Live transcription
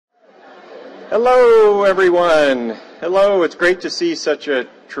Hello, everyone. Hello, it's great to see such a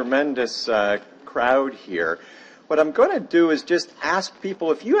tremendous crowd here. What I'm going to do is just ask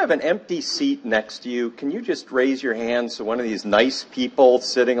people, if you have an empty seat next to you, can you just raise your hand so one of these nice people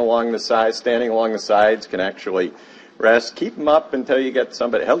sitting along the side, standing along the sides can actually rest? Keep them up until you get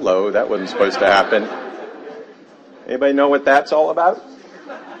somebody. Hello, that wasn't supposed to happen. Anybody know what that's all about?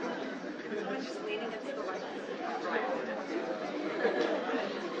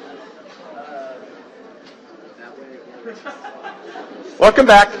 Welcome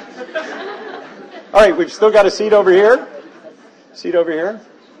back. All right, we've still got a seat over here. Seat over here.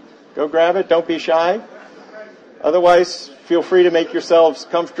 Go grab it. Don't be shy. Otherwise, feel free to make yourselves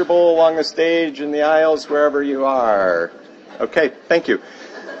comfortable along the stage, in the aisles, wherever you are. Okay, thank you.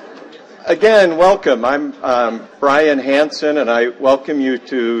 Again, welcome. I'm Brian Hansen, and I welcome you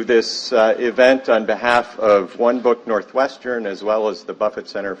to this event on behalf of One Book Northwestern, as well as the Buffett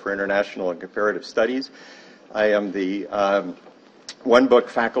Center for International and Comparative Studies. I am the One Book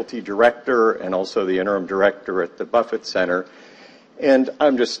faculty director and also the interim director at the Buffett Center. And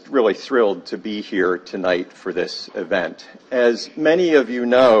I'm just really thrilled to be here tonight for this event. As many of you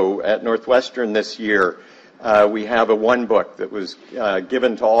know, at Northwestern this year, we have a One Book that was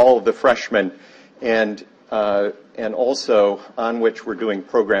given to all of the freshmen and also on which we're doing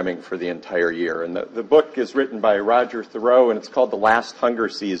programming for the entire year. And the book is written by Roger Thoreau, and it's called The Last Hunger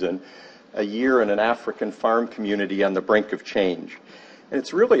Season, A Year in an African Farm Community on the Brink of Change. And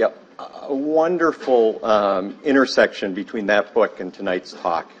it's really a wonderful intersection between that book and tonight's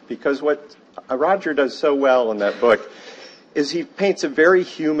talk, because what Roger does so well in that book is he paints a very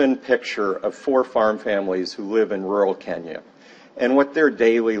human picture of 4 farm families who live in rural Kenya and what their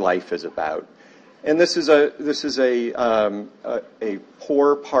daily life is about. And this is a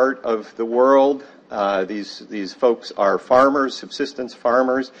poor part of the world. These folks are farmers, subsistence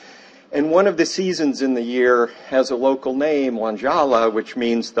farmers. And one of the seasons in the year has a local name, Wanjala, which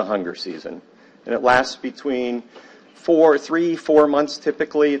means the hunger season. And it lasts between 4 months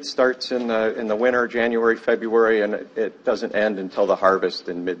typically. It starts in the winter, January, February, and it doesn't end until the harvest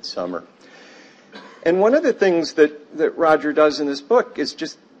in midsummer. And one of the things that Roger does in this book is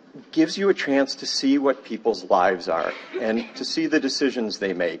just gives you a chance to see what people's lives are and to see the decisions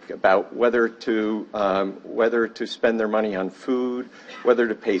they make about whether to spend their money on food, whether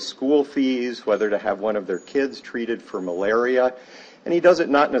to pay school fees, whether to have one of their kids treated for malaria. And he does it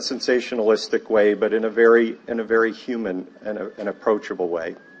not in a sensationalistic way, but in a very human and approachable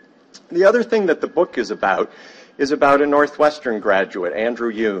way. The other thing that the book is about a Northwestern graduate,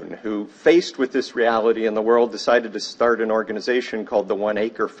 Andrew Yoon, who, faced with this reality in the world, decided to start an organization called the 1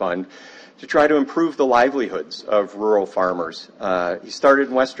 Acre Fund to try to improve the livelihoods of rural farmers. He started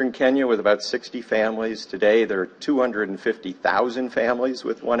in Western Kenya with about 60 families. Today there are 250,000 families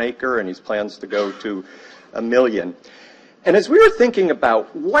with 1 acre, and he plans to go to 1 million. And as we were thinking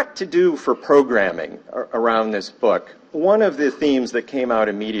about what to do for programming around this book, one of the themes that came out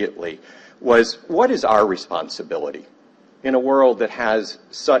immediately was, what is our responsibility in a world that has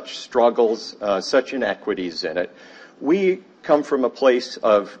such struggles, such inequities in it? We come from a place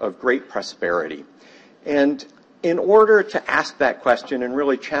of great prosperity. And in order to ask that question and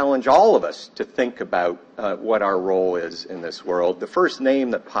really challenge all of us to think about what our role is in this world, the first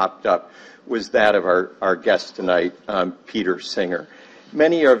name that popped up was that of our guest tonight, Peter Singer.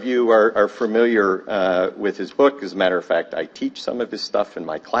 Many of you are familiar with his book. As a matter of fact, I teach some of his stuff in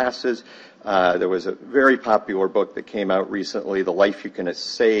my classes. There was a very popular book that came out recently, The Life You Can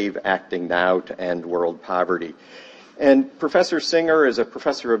Save, Acting Now to End World Poverty. And Professor Singer is a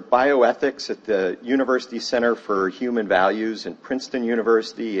professor of bioethics at the University Center for Human Values in Princeton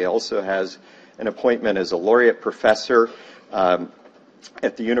University. He also has an appointment as a laureate professor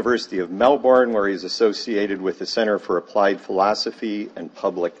at the University of Melbourne, where he's associated with the Center for Applied Philosophy and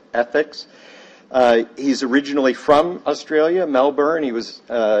Public Ethics. He's originally from Australia, Melbourne. He was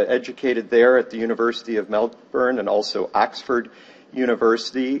educated there at the University of Melbourne and also Oxford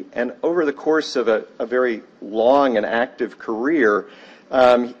University. And over the course of a very long and active career,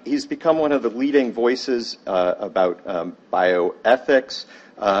 he's become one of the leading voices about bioethics.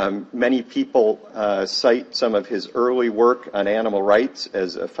 Many people cite some of his early work on animal rights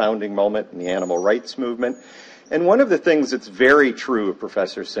as a founding moment in the animal rights movement. And one of the things that's very true of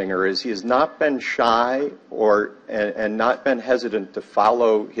Professor Singer is he has not been shy and not been hesitant to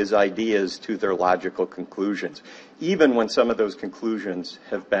follow his ideas to their logical conclusions, even when some of those conclusions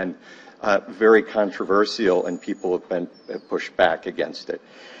have been very controversial and people have pushed back against it.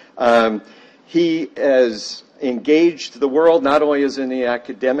 He, as engaged the world, not only as in the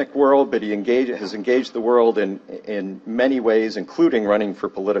academic world, but he has engaged the world in many ways, including running for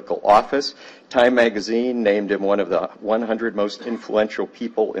political office. Time magazine named him one of the 100 most influential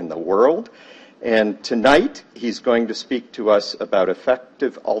people in the world. And tonight, he's going to speak to us about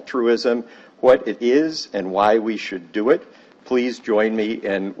effective altruism, what it is, and why we should do it. Please join me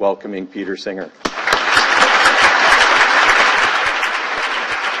in welcoming Peter Singer.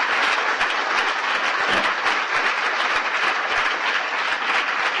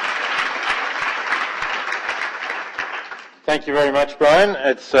 Thank you very much, Brian.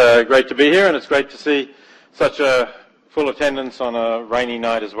 It's great to be here, and it's great to see such a full attendance on a rainy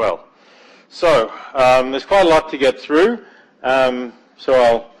night as well. So, there's quite a lot to get through, so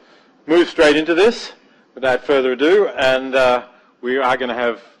I'll move straight into this without further ado, and we are going to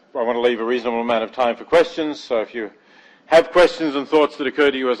have, I want to leave a reasonable amount of time for questions, so if you have questions and thoughts that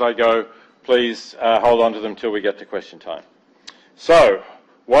occur to you as I go, please hold on to them till we get to question time. So,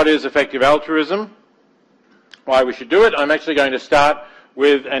 what is effective altruism? Why we should do it? I'm actually going to start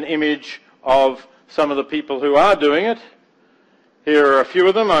with an image of some of the people who are doing it. Here are a few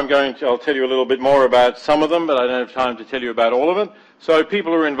of them. I'll tell you a little bit more about some of them, but I don't have time to tell you about all of it. So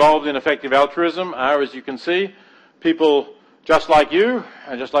people who are involved in effective altruism are, as you can see, people just like you,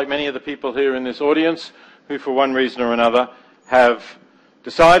 and just like many of the people here in this audience, who for one reason or another have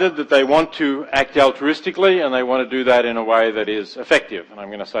decided that they want to act altruistically, and they want to do that in a way that is effective. And I'm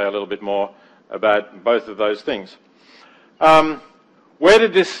going to say a little bit more about both of those things. Where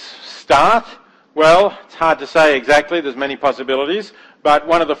did this start? Well, it's hard to say exactly. There's many possibilities. But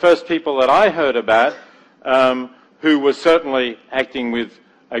one of the first people that I heard about, who was certainly acting with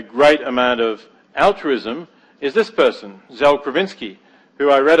a great amount of altruism, is this person, Zell Kravinsky, who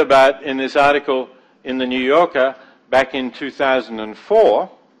I read about in this article in the New Yorker back in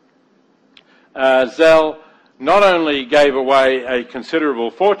 2004. Zell not only gave away a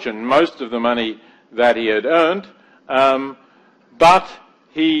considerable fortune, most of the money that he had earned, but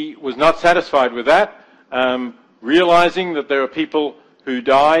he was not satisfied with that, realizing that there are people who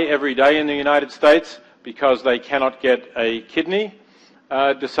die every day in the United States because they cannot get a kidney,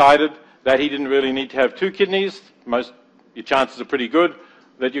 decided that he didn't really need to have two kidneys. Your chances are pretty good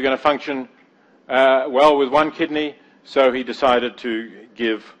that you're going to function well with one kidney, so he decided to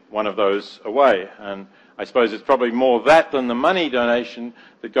give one of those away. And I suppose it's probably more that than the money donation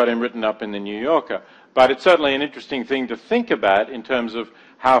that got him written up in the New Yorker. But it's certainly an interesting thing to think about in terms of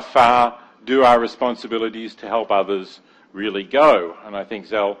how far do our responsibilities to help others really go. And I think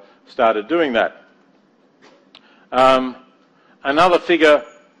Zell started doing that. Another figure,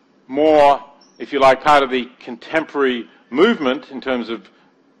 more, if you like, part of the contemporary movement in terms of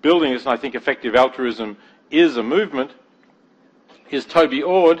building this, and I think effective altruism is a movement, is Toby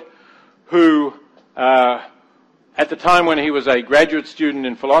Ord, who at the time when he was a graduate student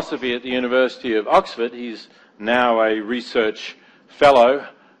in philosophy at the University of Oxford, he's now a research fellow,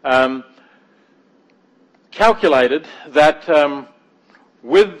 calculated that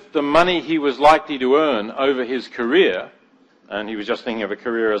with the money he was likely to earn over his career, and he was just thinking of a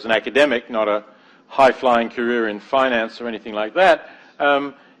career as an academic, not a high-flying career in finance or anything like that,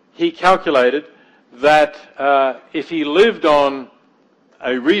 he calculated that if he lived on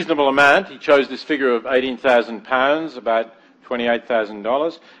a reasonable amount, he chose this figure of £18,000, about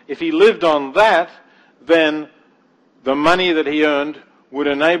 $28,000. If he lived on that, then the money that he earned would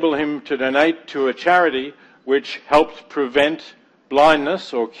enable him to donate to a charity which helped prevent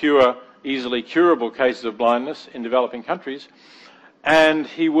blindness or cure easily curable cases of blindness in developing countries. And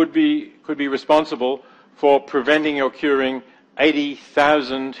he could be responsible for preventing or curing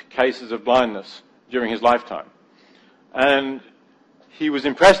 80,000 cases of blindness during his lifetime. And he was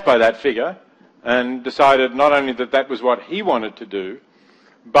impressed by that figure and decided not only that that was what he wanted to do,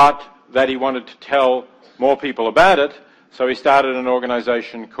 but that he wanted to tell more people about it. So he started an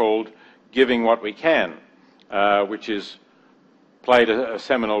organization called Giving What We Can, which is played a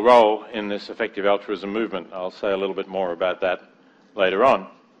seminal role in this effective altruism movement. I'll say a little bit more about that later on.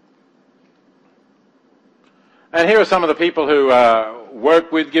 And here are some of the people who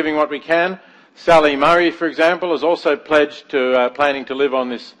work with Giving What We Can. Sally Murray, for example, has also pledged to planning to live on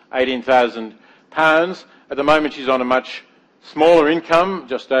this £18,000. At the moment, she's on a much smaller income,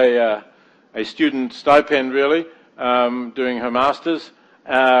 just a student stipend, really, doing her master's.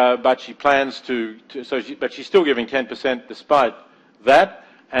 But she plans but she's still giving 10% despite that.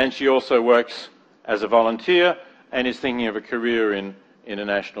 And she also works as a volunteer and is thinking of a career in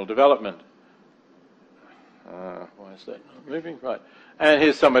international development. Why is that not moving? Right. And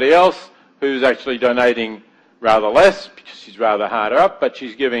here's somebody else who's actually donating rather less because she's rather harder up, but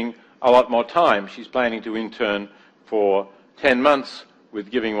she's giving a lot more time. She's planning to intern for 10 months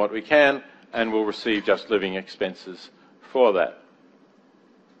with Giving What We Can and will receive just living expenses for that.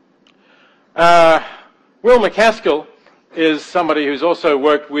 Will McCaskill is somebody who's also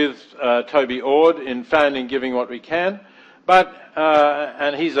worked with Toby Ord in founding Giving What We Can,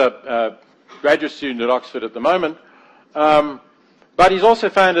 and he's a graduate student at Oxford at the moment, but he's also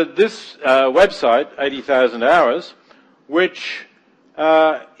founded this website, 80,000 Hours, which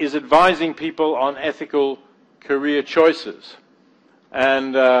is advising people on ethical career choices.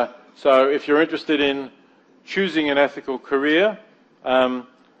 And so if you're interested in choosing an ethical career,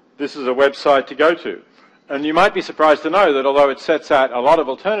 this is a website to go to. And you might be surprised to know that although it sets out a lot of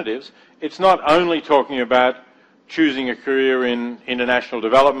alternatives, it's not only talking about choosing a career in international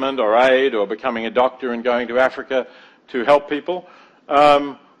development or aid or becoming a doctor and going to Africa to help people.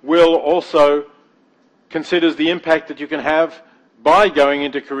 Will also considers the impact that you can have by going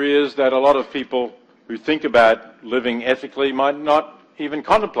into careers that a lot of people who think about living ethically might not even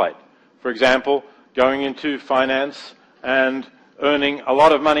contemplate. For example, going into finance and earning a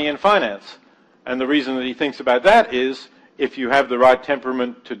lot of money in finance. And the reason that he thinks about that is if you have the right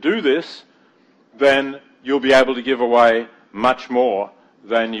temperament to do this, then you'll be able to give away much more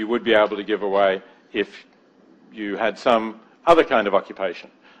than you would be able to give away if you had some other kind of occupation.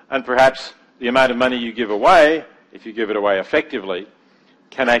 And perhaps the amount of money you give away, if you give it away effectively,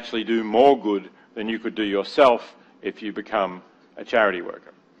 can actually do more good than you could do yourself if you become a charity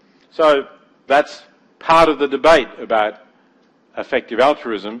worker. So that's part of the debate about effective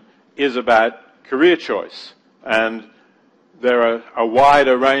altruism, is about career choice. And there are a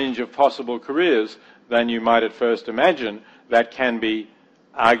wider range of possible careers than you might at first imagine that can be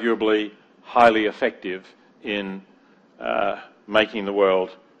arguably highly effective in making the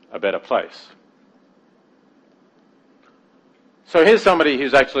world a better place. So here's somebody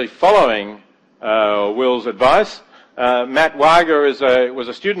who's actually following Will's advice. Matt Wager was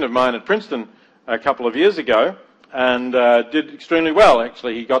a student of mine at Princeton a couple of years ago and did extremely well.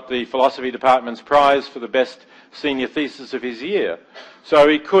 Actually, he got the philosophy department's prize for the best senior thesis of his year. So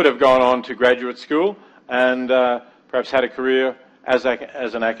he could have gone on to graduate school and perhaps had a career as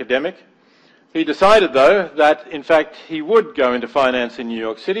an academic. He decided, though, that in fact he would go into finance in New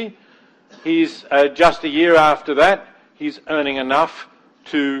York City. He's just a year after that, he's earning enough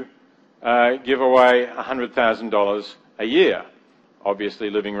to give away $100,000 a year. Obviously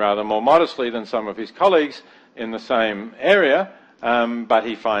living rather more modestly than some of his colleagues in the same area, but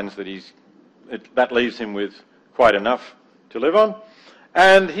he finds that that leaves him with quite enough to live on.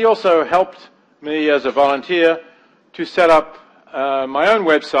 And he also helped me as a volunteer to set up my own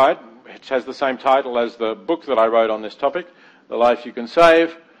website, which has the same title as the book that I wrote on this topic, The Life You Can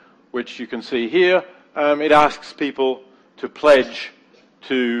Save, which you can see here. It asks people to pledge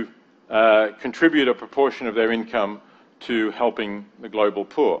to contribute a proportion of their income to helping the global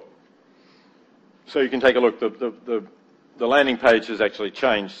poor. So you can take a look. The landing page has actually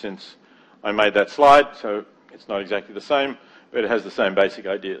changed since I made that slide, so it's not exactly the same, but it has the same basic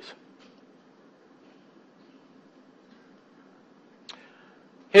ideas.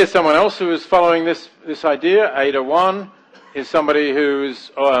 Here's someone else who is following this idea. Ada Wan is somebody who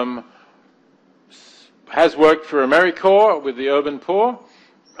has worked for AmeriCorps with the urban poor,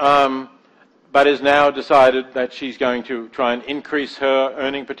 but has now decided that she's going to try and increase her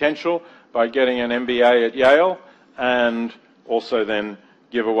earning potential by getting an MBA at Yale and also then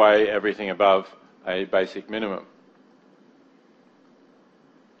give away everything above a basic minimum.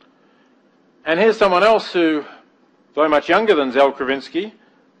 And here's someone else who, though much younger than Zell Kravinsky,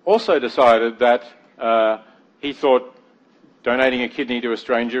 also decided that he thought donating a kidney to a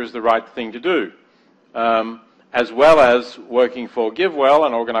stranger is the right thing to do, as well as working for GiveWell,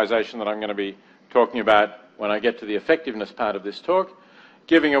 an organization that I'm going to be talking about when I get to the effectiveness part of this talk,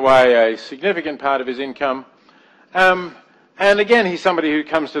 giving away a significant part of his income. And again, he's somebody who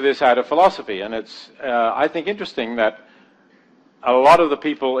comes to this out of philosophy, and it's, I think, interesting that a lot of the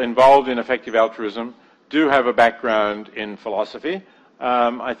people involved in effective altruism do have a background in philosophy.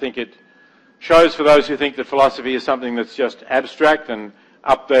 I think it shows for those who think that philosophy is something that's just abstract and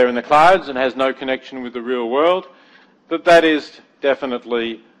up there in the clouds and has no connection with the real world, that is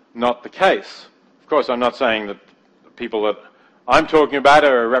definitely not the case. Of course, I'm not saying that the people that I'm talking about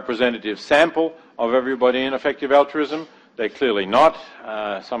are a representative sample of everybody in effective altruism. They're clearly not.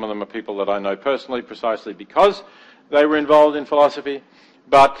 Some of them are people that I know personally precisely because they were involved in philosophy,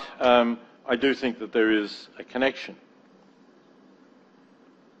 but I do think that there is a connection.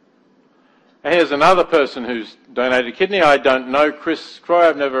 Here's another person who's donated a kidney. I don't know Chris Croy.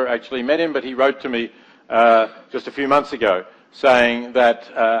 I've never actually met him, but he wrote to me just a few months ago saying that,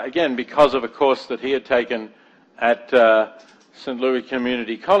 again, because of a course that he had taken at St. Louis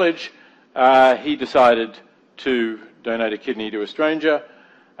Community College, he decided to donate a kidney to a stranger.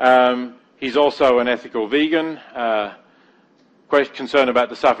 He's also an ethical vegan. Concern about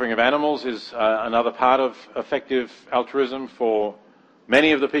the suffering of animals is another part of effective altruism for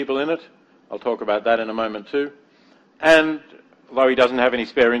many of the people in it. I'll talk about that in a moment too. And although he doesn't have any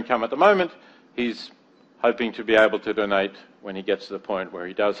spare income at the moment, he's hoping to be able to donate when he gets to the point where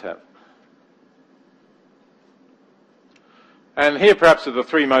he does have. And here perhaps are the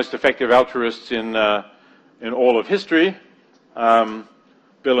three most effective altruists in all of history,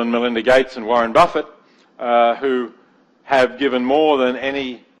 Bill and Melinda Gates and Warren Buffett, who have given more than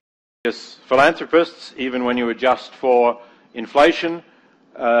any philanthropists, even when you adjust for inflation.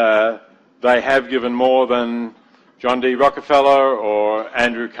 They have given more than John D. Rockefeller or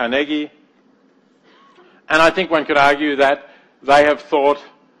Andrew Carnegie. And I think one could argue that they have thought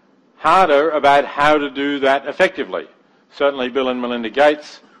harder about how to do that effectively. Certainly Bill and Melinda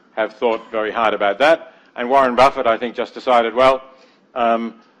Gates have thought very hard about that. And Warren Buffett, I think, just decided, well,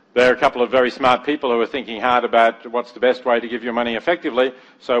 there are a couple of very smart people who are thinking hard about what's the best way to give your money effectively,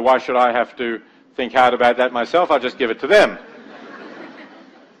 so why should I have to think hard about that myself? I'll just give it to them.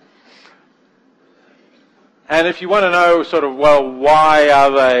 And if you want to know sort of, well,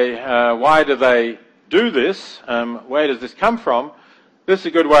 why do they do this? Where does this come from? This is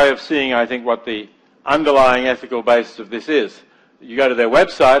a good way of seeing, I think, what the underlying ethical basis of this is. You go to their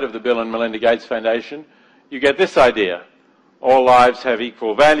website of the Bill and Melinda Gates Foundation, you get this idea. All lives have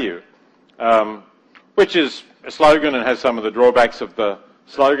equal value, which is a slogan and has some of the drawbacks of the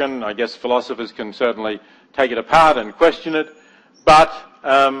slogan. I guess philosophers can certainly take it apart and question it. But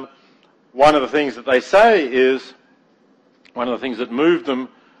one of the things that they say is, one of the things that moved them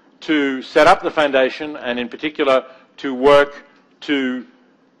to set up the foundation, and in particular to work to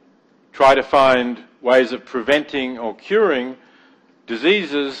try to find ways of preventing or curing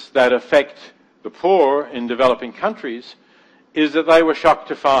diseases that affect the poor in developing countries, is that they were shocked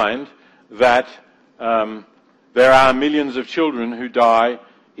to find that there are millions of children who die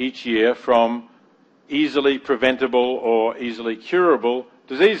each year from easily preventable or easily curable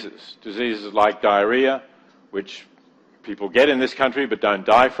diseases. Diseases like diarrhea, which people get in this country but don't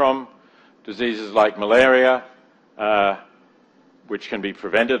die from. Diseases like malaria, which can be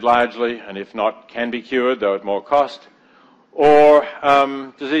prevented largely, and if not, can be cured, though at more cost. Or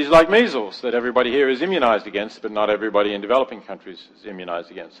disease like measles that everybody here is immunized against, but not everybody in developing countries is immunized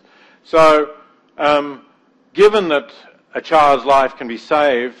against. So, given that a child's life can be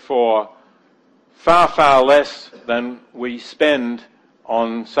saved for far, far less than we spend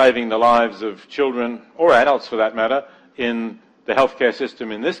on saving the lives of children, or adults for that matter, in the healthcare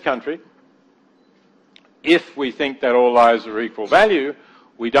system in this country, if we think that all lives are equal value,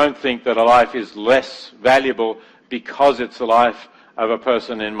 we don't think that a life is less valuable because it's the life of a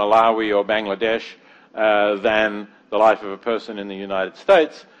person in Malawi or Bangladesh than the life of a person in the United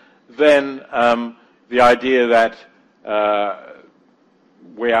States, then the idea that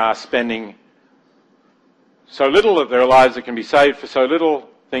we are spending so little, that there are lives that can be saved for so little,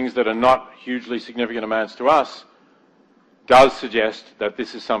 things that are not hugely significant amounts to us, does suggest that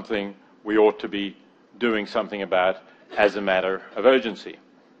this is something we ought to be doing something about as a matter of urgency.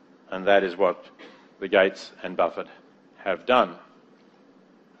 And that is what the Gates and Buffett have done.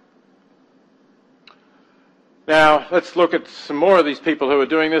 Now, let's look at some more of these people who are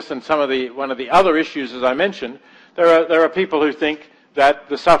doing this, and one of the other issues, as I mentioned, there are people who think that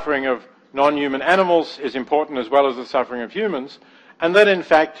the suffering of non-human animals is important as well as the suffering of humans, and that in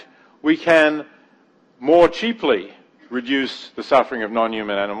fact we can more cheaply reduce the suffering of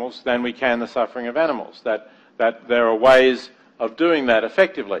non-human animals than we can the suffering of animals, that there are ways of doing that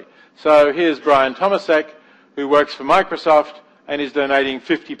effectively. So here's Brian Tomasek, who works for Microsoft and is donating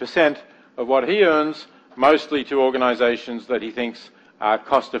 50% of what he earns, mostly to organizations that he thinks are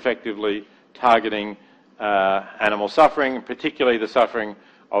cost-effectively targeting animal suffering, particularly the suffering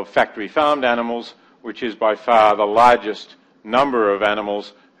of factory-farmed animals, which is by far the largest number of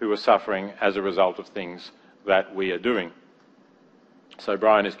animals who are suffering as a result of things that we are doing. So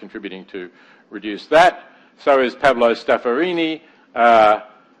Brian is contributing to reduce that. So is Pablo Staffarini, an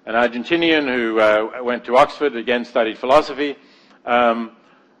Argentinian who went to Oxford, again studied philosophy, and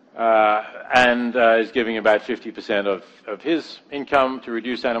is giving about 50% of his income to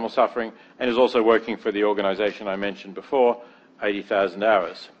reduce animal suffering, and is also working for the organization I mentioned before, 80,000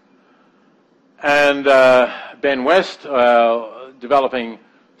 hours. And Ben West, developing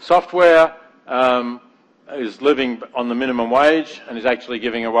software, is living on the minimum wage and is actually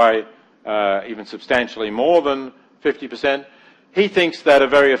giving away even substantially more than 50%. he thinks that a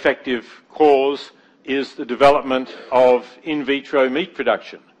very effective cause is the development of in vitro meat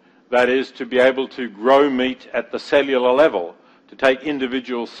production. That is, to be able to grow meat at the cellular level, to take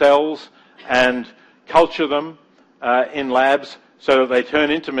individual cells and culture them in labs so that they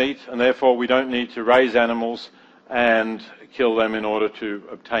turn into meat, and therefore we don't need to raise animals and kill them in order to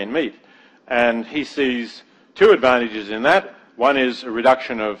obtain meat. And he sees two advantages in that. One is a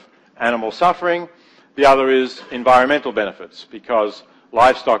reduction of animal suffering. The other is environmental benefits, because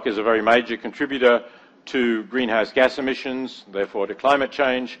livestock is a very major contributor to greenhouse gas emissions, therefore to climate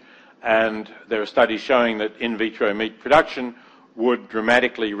change, and there are studies showing that in vitro meat production would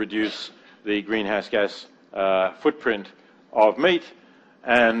dramatically reduce the greenhouse gas footprint of meat,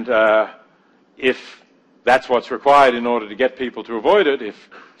 and if that's what's required in order to get people to avoid it, if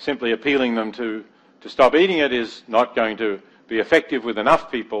simply appealing them to stop eating it is not going to be effective with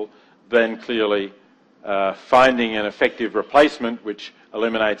enough people, then clearly finding an effective replacement which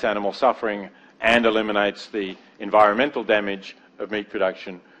eliminates animal suffering and eliminates the environmental damage of meat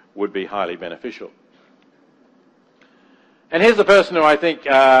production would be highly beneficial. And here's the person who I think,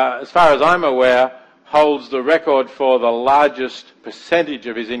 as far as I'm aware, holds the record for the largest percentage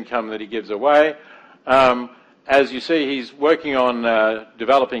of his income that he gives away. As you see, he's working on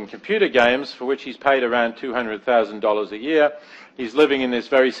developing computer games for which he's paid around $200,000 a year. He's living in this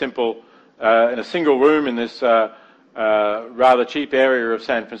very simple, in a single room in this rather cheap area of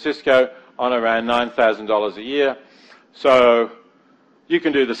San Francisco on around $9,000 a year. So you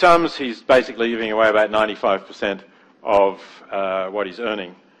can do the sums. He's basically giving away about 95% of what he's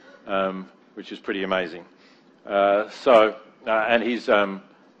earning, which is pretty amazing. And he's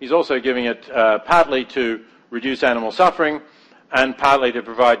also giving it partly to reduce animal suffering and partly to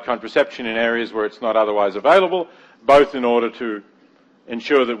provide contraception in areas where it's not otherwise available, both in order to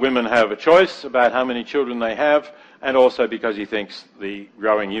ensure that women have a choice about how many children they have, and also because he thinks the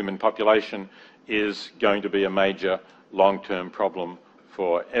growing human population is going to be a major long-term problem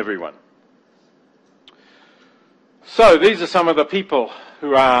for everyone. So these are some of the people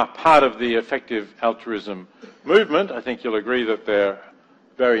who are part of the effective altruism movement. I think you'll agree that they're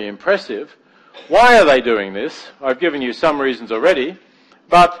very impressive. Why are they doing this? I've given you some reasons already,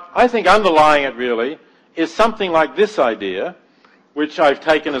 but I think underlying it really is something like this idea, which I've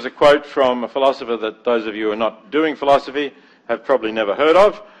taken as a quote from a philosopher that those of you who are not doing philosophy have probably never heard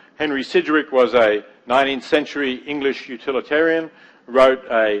of. Henry Sidgwick was a 19th century English utilitarian, wrote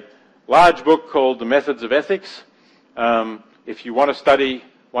a large book called The Methods of Ethics. If you want to study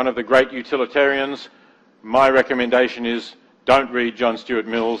one of the great utilitarians, my recommendation is don't read John Stuart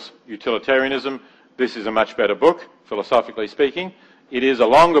Mill's Utilitarianism. This is a much better book, philosophically speaking. It is a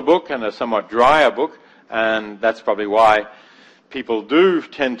longer book and a somewhat drier book, and that's probably why people do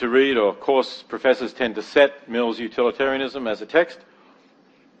tend to read, or course professors tend to set Mill's Utilitarianism as a text.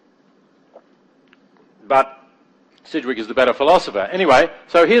 But Sidgwick is the better philosopher. Anyway,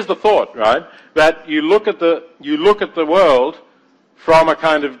 so here's the thought, right? That you look at the world from a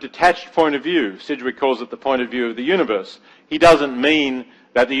kind of detached point of view. Sidgwick calls it the point of view of the universe. He doesn't mean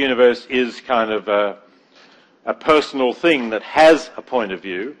that the universe is kind of a personal thing that has a point of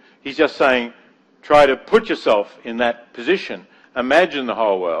view. He's just saying, try to put yourself in that position. Imagine the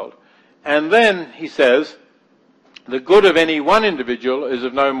whole world. And then, he says, the good of any one individual is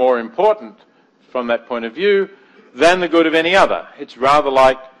of no more important from that point of view than the good of any other. It's rather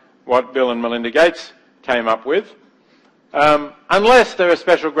like what Bill and Melinda Gates came up with, unless there are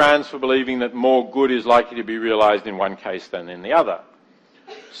special grounds for believing that more good is likely to be realized in one case than in the other.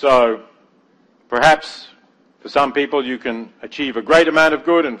 So, perhaps for some people you can achieve a great amount of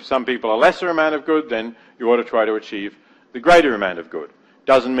good, and for some people a lesser amount of good, then you ought to try to achieve the greater amount of good.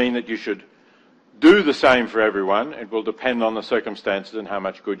 Doesn't mean that you should do the same for everyone. It will depend on the circumstances and how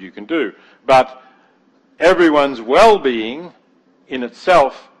much good you can do. But everyone's well-being in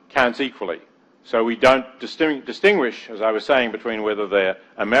itself counts equally. So we don't distinguish, as I was saying, between whether they're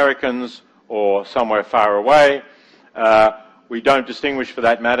Americans or somewhere far away. We don't distinguish, for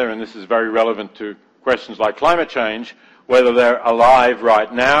that matter, and this is very relevant to questions like climate change, whether they're alive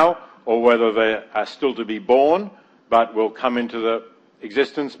right now or whether they are still to be born but will come into the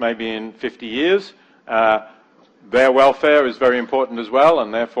existence maybe in 50 years. Their welfare is very important as well,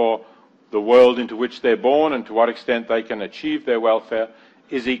 and therefore the world into which they're born and to what extent they can achieve their welfare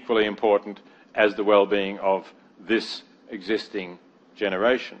is equally important as the well-being of this existing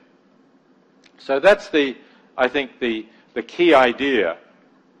generation. So that's I think the key idea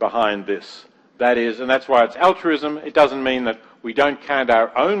behind this. That is, and that's why it's altruism. It doesn't mean that we don't count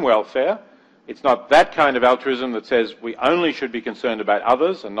our own welfare. It's not that kind of altruism that says we only should be concerned about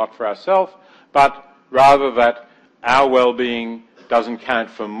others and not for ourselves, but rather that our well-being doesn't count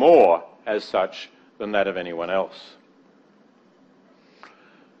for more as such than that of anyone else.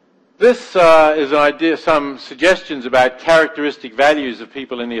 This is an idea, some suggestions about characteristic values of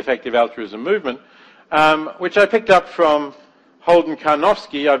people in the effective altruism movement, which I picked up from Holden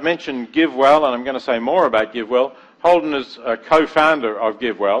Karnofsky. I've mentioned GiveWell, and I'm going to say more about GiveWell. Holden is a co-founder of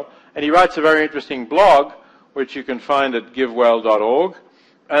GiveWell, and he writes a very interesting blog, which you can find at givewell.org.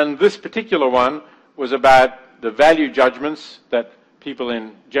 And this particular one was about the value judgments that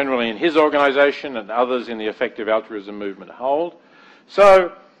people generally in his organization and others in the effective altruism movement hold.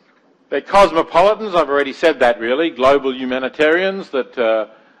 So they're cosmopolitans, I've already said that really, global humanitarians, that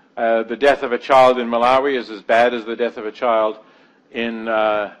the death of a child in Malawi is as bad as the death of a child in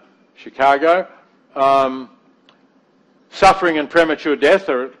Chicago. Suffering and premature death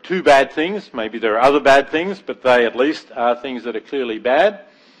are two bad things. Maybe there are other bad things, but they at least are things that are clearly bad.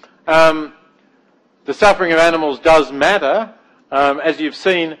 The suffering of animals does matter. As you've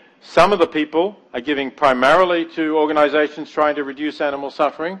seen, some of the people are giving primarily to organizations trying to reduce animal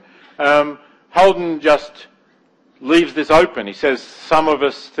suffering. Holden just leaves this open. He says some of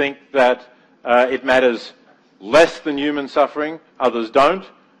us think that it matters less than human suffering, others don't.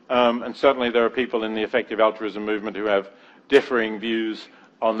 And certainly there are people in the effective altruism movement who have differing views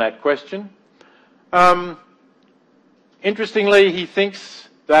on that question. Interestingly, he thinks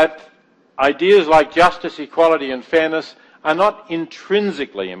that ideas like justice, equality, and fairness are not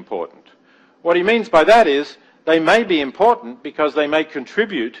intrinsically important. What he means by that is they may be important because they may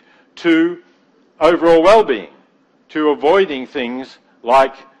contribute to overall well-being, to avoiding things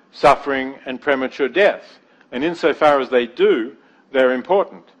like suffering and premature death. And insofar as they do, they're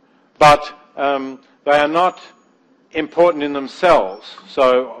important. But they are not important in themselves.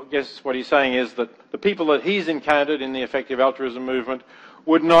 So I guess what he's saying is that the people that he's encountered in the effective altruism movement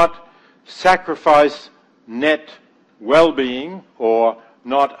would not sacrifice net well-being or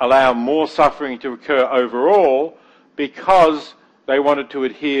not allow more suffering to occur overall because they wanted to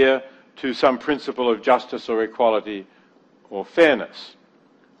adhere to some principle of justice or equality or fairness.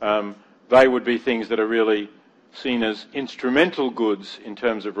 They would be things that are really seen as instrumental goods in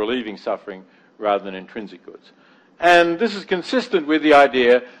terms of relieving suffering rather than intrinsic goods. And this is consistent with the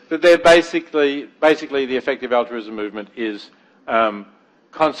idea that they're basically the effective altruism movement is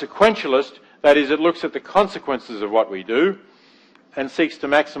consequentialist. That is, it looks at the consequences of what we do and seeks to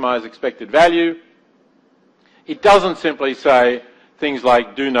maximize expected value. It doesn't simply say things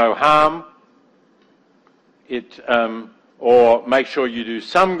like do no harm, or make sure you do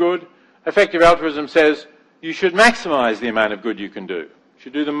some good. Effective altruism says you should maximize the amount of good you can do. You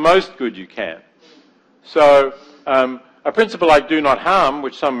should do the most good you can. So a principle like do not harm,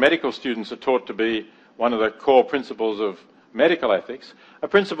 which some medical students are taught to be one of the core principles of medical ethics, a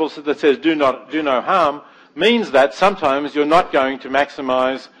principle that says do no harm means that sometimes you're not going to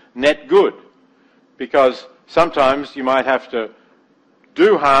maximize net good, because sometimes you might have to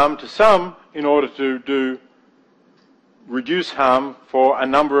do harm to some in order to reduce harm for a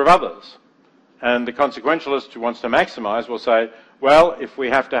number of others. And the consequentialist who wants to maximize will say, well, if we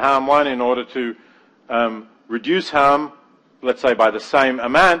have to harm one in order to reduce harm, let's say by the same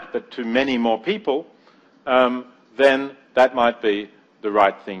amount, but to many more people, then that might be the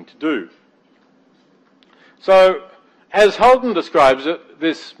right thing to do. So, as Holden describes it,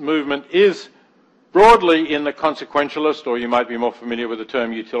 this movement is broadly in the consequentialist, or you might be more familiar with the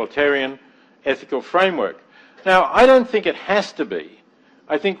term utilitarian, ethical framework. Now, I don't think it has to be.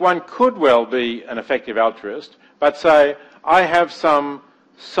 I think one could well be an effective altruist, but say, I have some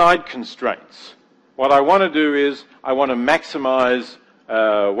side constraints. What I want to do is, I want to maximize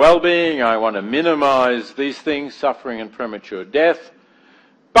well-being, I want to minimize these things, suffering and premature death,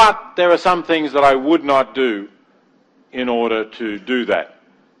 but there are some things that I would not do in order to do that.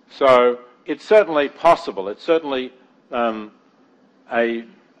 So it's certainly possible, it's certainly a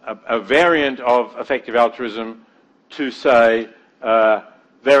variant of effective altruism to say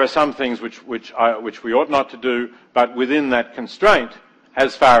there are some things which we ought not to do, but within that constraint,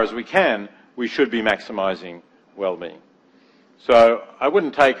 as far as we can, we should be maximizing well-being. So I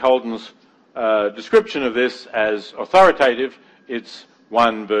wouldn't take Holden's description of this as authoritative. It's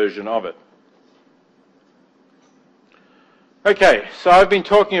one version of it. Okay, so I've been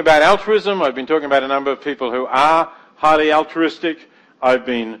talking about altruism. I've been talking about a number of people who are highly altruistic. I've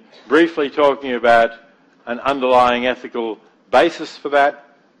been briefly talking about an underlying ethical basis for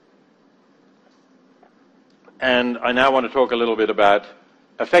that. And I now want to talk a little bit about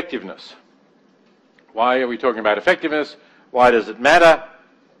effectiveness. Why are we talking about effectiveness? Why does it matter?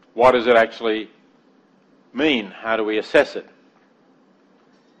 What does it actually mean? How do we assess it?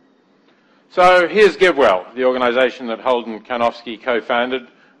 So here's GiveWell, the organisation that Holden Karnofsky co-founded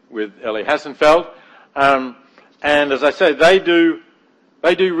with Eli Hassenfeld. And as I said, they do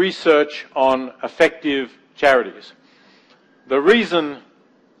research on effective charities. The reason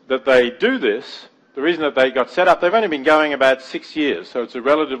that they do this, the reason that they got set up, they've only been going about 6 years, so it's a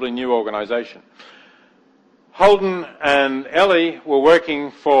relatively new organisation. Holden and Ellie were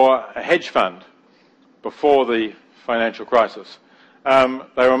working for a hedge fund before the financial crisis.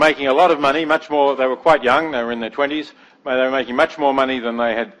 They were making a lot of money, much more. They were quite young, they were in their 20s, but they were making much more money than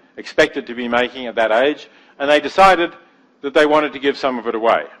they had expected to be making at that age, and they decided that they wanted to give some of it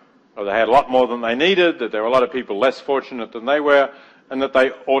away. Or they had a lot more than they needed, that there were a lot of people less fortunate than they were, and that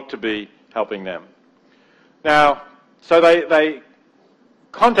they ought to be helping them. Now, so they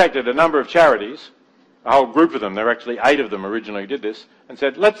contacted a number of charities, a whole group of them, there were actually 8 of them originally did this, and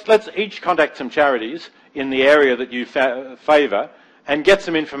said, let's each contact some charities in the area that you favour and get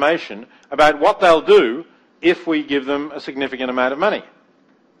some information about what they'll do if we give them a significant amount of money.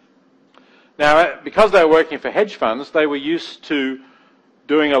 Now, because they were working for hedge funds, they were used to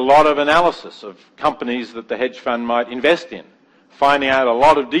doing a lot of analysis of companies that the hedge fund might invest in, finding out a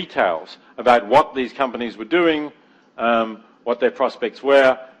lot of details about what these companies were doing, what their prospects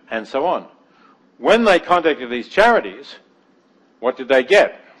were, and so on. When they contacted these charities, what did they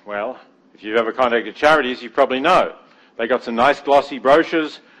get? Well, if you've ever contacted charities, you probably know. They got some nice glossy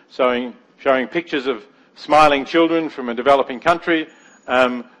brochures showing pictures of smiling children from a developing country,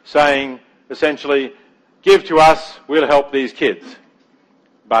 saying essentially, give to us, we'll help these kids.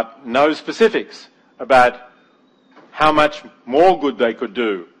 But no specifics about how much more good they could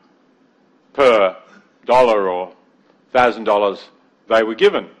do per dollar or $1,000 they were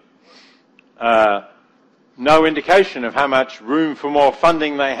given. No indication of how much room for more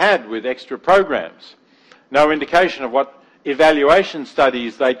funding they had with extra programs. No indication of what evaluation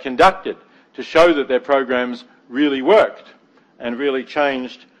studies they'd conducted to show that their programs really worked and really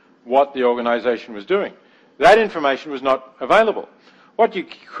changed what the organisation was doing. That information was not available. What you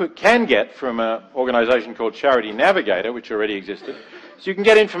can get from an organisation called Charity Navigator, which already existed, is you can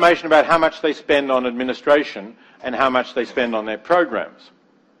get information about how much they spend on administration and how much they spend on their programs,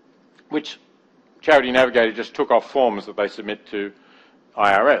 which Charity Navigator just took off forms that they submit to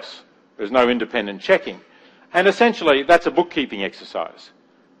IRS. There's no independent checking. And essentially, that's a bookkeeping exercise.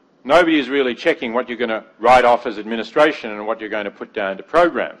 Nobody is really checking what you're going to write off as administration and what you're going to put down to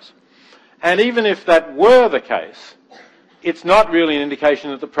programs. And even if that were the case, it's not really an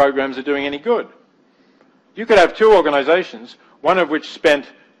indication that the programs are doing any good. You could have 2 organisations, one of which spent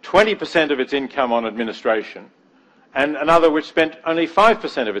 20% of its income on administration, and another which spent only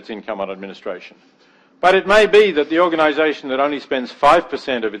 5% of its income on administration. But it may be that the organisation that only spends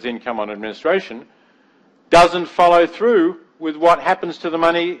 5% of its income on administration doesn't follow through with what happens to the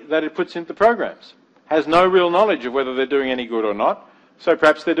money that it puts into programs, has no real knowledge of whether they're doing any good or not, so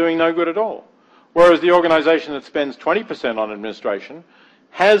perhaps they're doing no good at all. Whereas the organisation that spends 20% on administration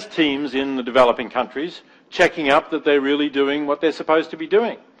has teams in the developing countries checking up that they're really doing what they're supposed to be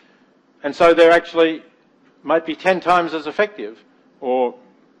doing. And so they're actually might be 10 times as effective, or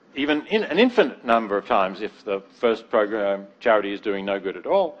even an infinite number of times if the first program charity is doing no good at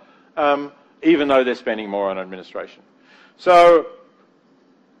all, even though they're spending more on administration. So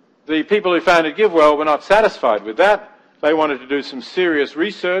the people who founded GiveWell were not satisfied with that. They wanted to do some serious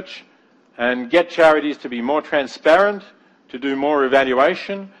research and get charities to be more transparent, to do more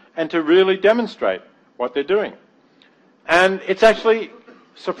evaluation, and to really demonstrate what they're doing. And it's actually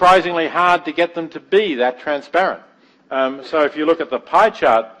surprisingly hard to get them to be that transparent. So if you look at the pie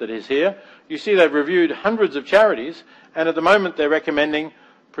chart that is here, you see they've reviewed hundreds of charities, and at the moment they're recommending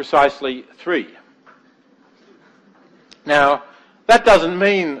precisely 3. Now, that doesn't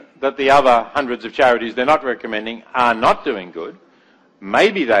mean that the other hundreds of charities they're not recommending are not doing good.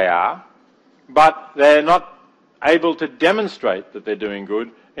 Maybe they are, but they're not able to demonstrate that they're doing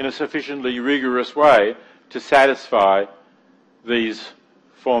good in a sufficiently rigorous way to satisfy these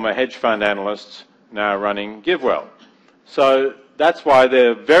former hedge fund analysts now running GiveWell. So that's why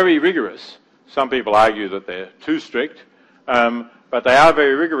they're very rigorous. Some people argue that they're too strict, but they are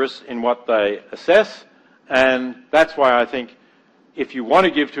very rigorous in what they assess, and that's why I think if you want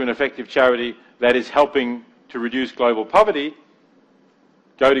to give to an effective charity that is helping to reduce global poverty,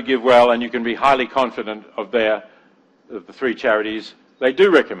 go to GiveWell and you can be highly confident of the 3 charities they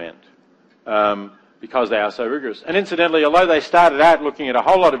do recommend, because they are so rigorous. And incidentally, although they started out looking at a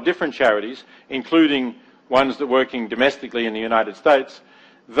whole lot of different charities, including ones that are working domestically in the United States,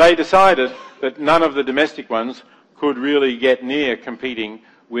 they decided that none of the domestic ones could really get near competing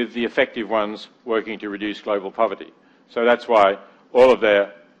with the effective ones working to reduce global poverty. So that's why all of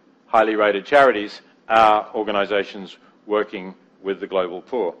their highly rated charities are organisations working with the global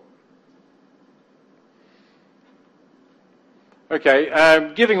poor.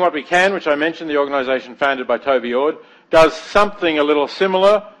 Okay, Giving What We Can, which I mentioned, the organisation founded by Toby Ord, does something a little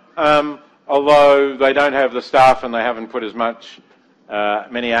similar, although they don't have the staff and they haven't put as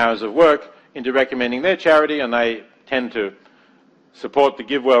many hours of work into recommending their charity, and they tend to support the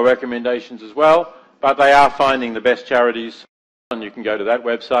GiveWell recommendations as well, but they are finding the best charities, and you can go to that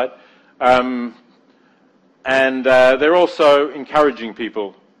website. And they're also encouraging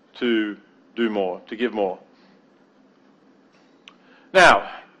people to do more, to give more.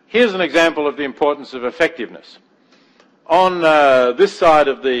 Now, here's an example of the importance of effectiveness. On this side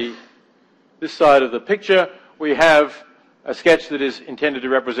of the picture, we have a sketch that is intended to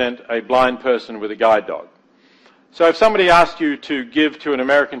represent a blind person with a guide dog. So if somebody asked you to give to an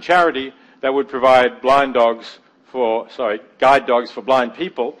American charity that would provide guide dogs for blind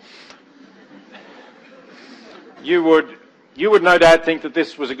people, you would no doubt think that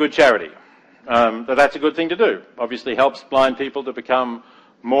this was a good charity, that that's a good thing to do. Obviously helps blind people to become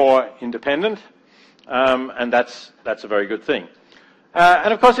more independent, and that's a very good thing.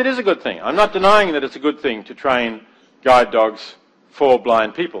 And of course it is a good thing. I'm not denying that it's a good thing to train guide dogs for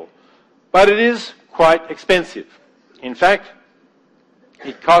blind people, but it is quite expensive. In fact,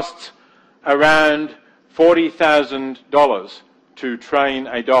 it costs around $40,000 to train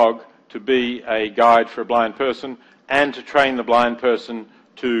a dog to be a guide for a blind person and to train the blind person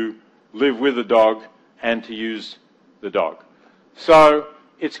to live with the dog and to use the dog. So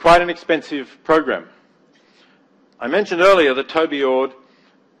it's quite an expensive program. I mentioned earlier that Toby Ord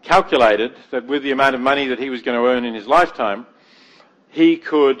calculated that with the amount of money that he was going to earn in his lifetime, he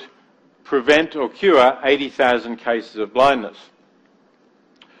could prevent or cure 80,000 cases of blindness.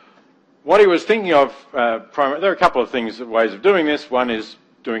 What he was thinking of, there are a couple of ways of doing this. One is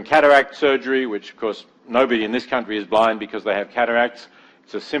doing cataract surgery, which of course nobody in this country is blind because they have cataracts.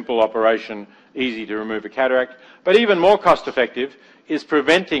 It's a simple operation, easy to remove a cataract. But even more cost effective is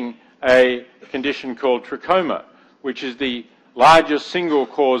preventing a condition called trachoma, which is the largest single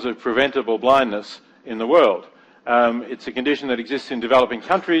cause of preventable blindness in the world. It's a condition that exists in developing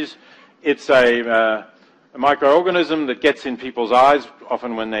countries. It's a microorganism that gets in people's eyes,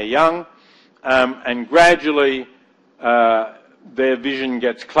 often when they're young, and gradually their vision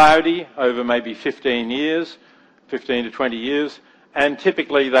gets cloudy over maybe 15 to 20 years, and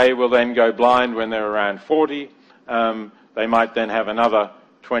typically they will then go blind when they're around 40. They might then have another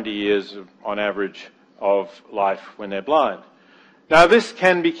 20 years on average of life when they're blind. Now this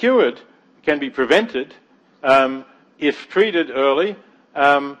can be cured, can be prevented if treated early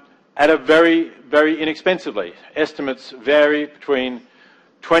at a very, very inexpensively. Estimates vary between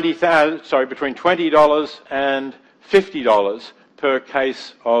 $20 and $50 per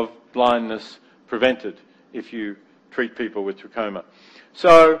case of blindness prevented if you treat people with trachoma.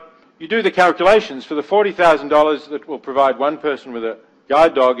 So you do the calculations. For the $40,000 that will provide one person with a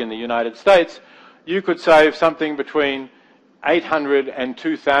guide dog in the United States, you could save something between 800 and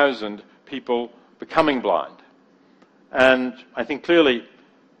 2,000 people becoming blind. And I think clearly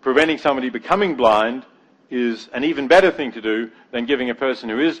preventing somebody becoming blind is an even better thing to do than giving a person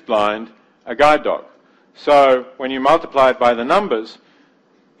who is blind a guide dog. So when you multiply it by the numbers,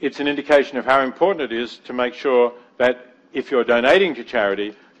 it's an indication of how important it is to make sure that if you're donating to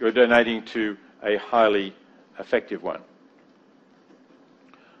charity, you're donating to a highly effective one.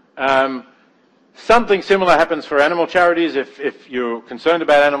 Something similar happens for animal charities. If you're concerned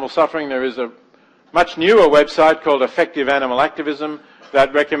about animal suffering, there is a much newer website called Effective Animal Activism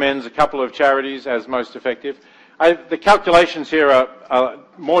that recommends a couple of charities as most effective. The calculations here are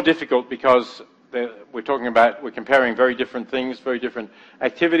more difficult because we're comparing very different things, very different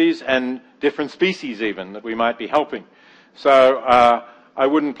activities, and different species even that we might be helping. So I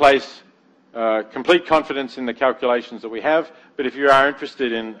wouldn't place complete confidence in the calculations that we have, but if you are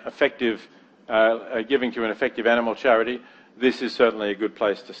interested in effective giving to an effective animal charity, this is certainly a good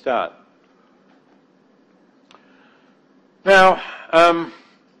place to start. Now,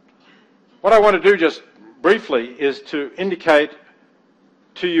 what I want to do just briefly is to indicate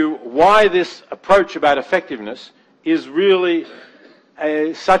to you why this approach about effectiveness is really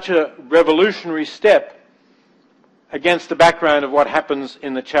such a revolutionary step against the background of what happens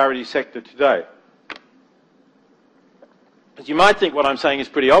in the charity sector today. As you might think, what I'm saying is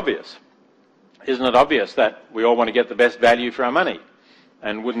pretty obvious. Isn't it obvious that we all want to get the best value for our money?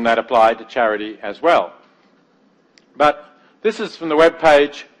 And wouldn't that apply to charity as well? But this is from the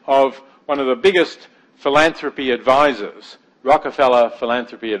webpage of one of the biggest philanthropy advisors, Rockefeller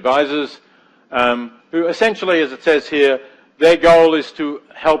Philanthropy Advisors, who essentially, as it says here, their goal is to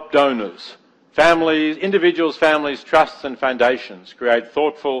help donors, families, individuals, families, trusts and foundations create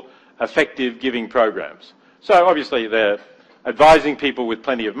thoughtful, effective giving programs. So obviously they're advising people with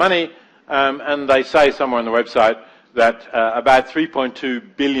plenty of money, and they say somewhere on the website that about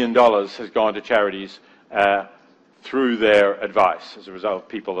 $3.2 billion has gone to charities through their advice as a result of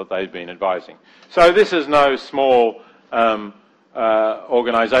people that they've been advising. So this is no small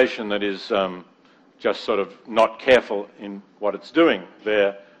organisation that is just sort of not careful in what it's doing.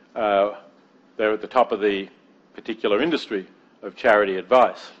 They're at the top of the particular industry of charity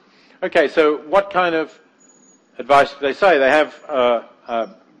advice. Okay, so what kind of advice do they say? They have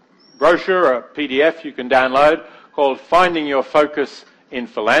a brochure, a PDF you can download called Finding Your Focus in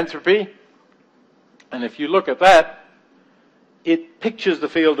Philanthropy. And if you look at that, it pictures the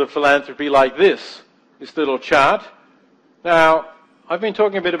field of philanthropy like this little chart. Now, I've been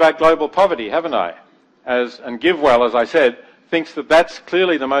talking a bit about global poverty, haven't I? And GiveWell, as I said, thinks that that's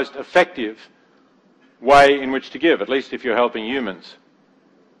clearly the most effective way in which to give, at least if you're helping humans.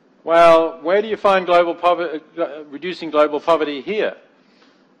 Well, where do you find global poverty, reducing global poverty here?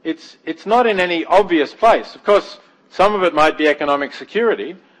 It's not in any obvious place. Of course, some of it might be economic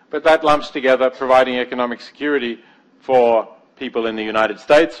security, but that lumps together providing economic security for people in the United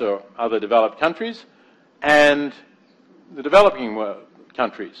States or other developed countries and the developing world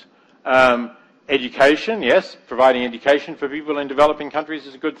countries. Education, yes, providing education for people in developing countries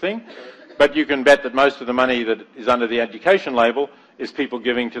is a good thing, but you can bet that most of the money that is under the education label is people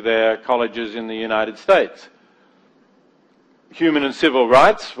giving to their colleges in the United States. Human and civil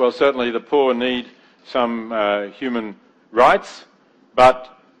rights, well, certainly the poor need some human rights, but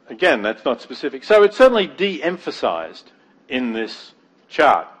again, that's not specific. So it's certainly de-emphasised in this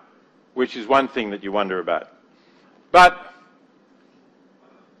chart, which is one thing that you wonder about. But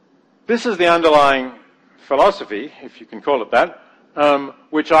this is the underlying philosophy, if you can call it that,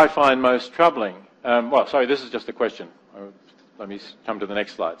 which I find most troubling. Well, sorry, this is just a question. Let me come to the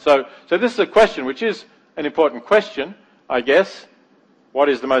next slide. So this is a question, which is an important question, I guess. What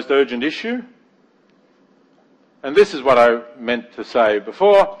is the most urgent issue? And this is what I meant to say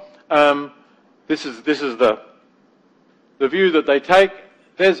before. This is the view that they take.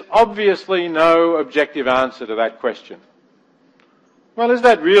 There's obviously no objective answer to that question. Well, is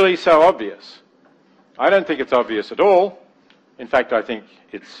that really so obvious? I don't think it's obvious at all. In fact, I think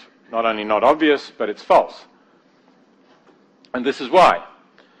it's not only not obvious, but it's false. And this is why.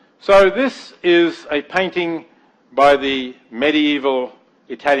 So this is a painting by the medieval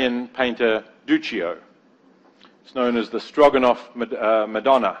Italian painter Duccio. It's known as the Stroganoff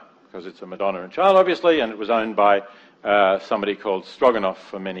Madonna, because it's a Madonna and child, obviously, and it was owned by somebody called Stroganoff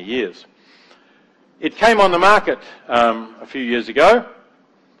for many years. It came on the market a few years ago,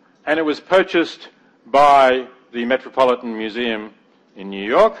 and it was purchased by the Metropolitan Museum in New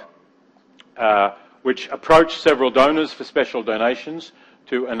York, which approached several donors for special donations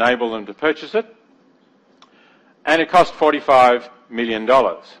to enable them to purchase it. And it cost $45 million.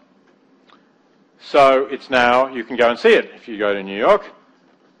 So it's now, you can go and see it if you go to New York.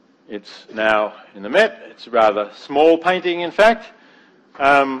 It's now in the Met. It's a rather small painting, in fact.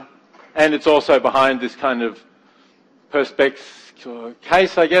 And it's also behind this kind of perspex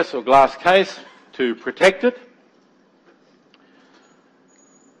case, I guess, or glass case to protect it.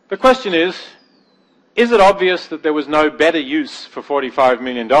 The question is it obvious that there was no better use for $45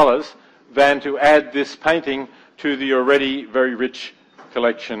 million than to add this painting to the already very rich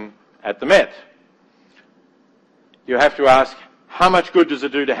collection at the Met? You have to ask, how much good does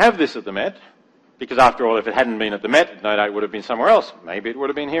it do to have this at the Met? Because after all, if it hadn't been at the Met, no doubt it would have been somewhere else. Maybe it would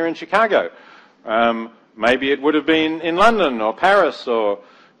have been here in Chicago. Maybe it would have been in London or Paris, or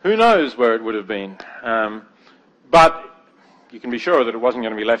who knows where it would have been. But you can be sure that it wasn't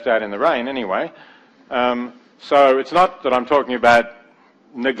going to be left out in the rain anyway. So it's not that I'm talking about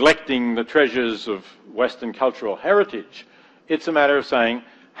neglecting the treasures of Western cultural heritage. It's a matter of saying,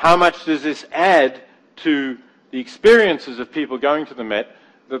 how much does this add to the experiences of people going to the Met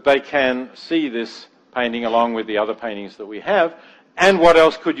that they can see this painting along with the other paintings that we have, and what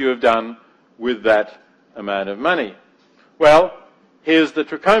else could you have done with that amount of money? Well, here's the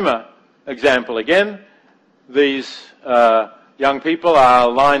trachoma example again. These young people are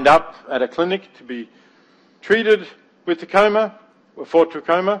lined up at a clinic to be treated with trachoma, for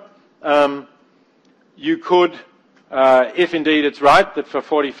trachoma. You could, if indeed it's right that for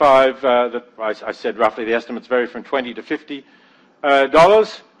 45, that I said roughly the estimates vary from $20 to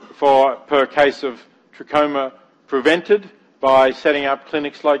 $50 per case of trachoma prevented by setting up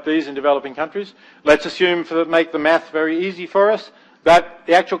clinics like these in developing countries. Let's assume, to make the math very easy for us, that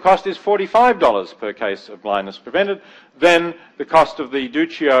the actual cost is $45 per case of blindness prevented, then the cost of the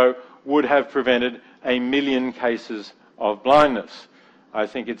Duccio would have prevented 1 million cases of blindness. I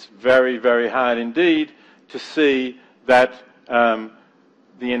think it's very, very hard indeed to see that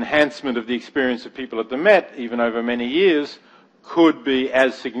the enhancement of the experience of people at the Met, even over many years, could be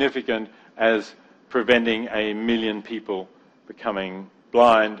as significant as preventing 1 million people becoming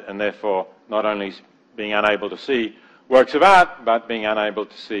blind and therefore not only being unable to see works of art, but being unable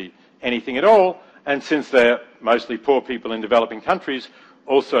to see anything at all. And since they're mostly poor people in developing countries,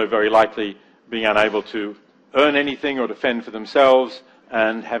 also very likely being unable to earn anything or to fend for themselves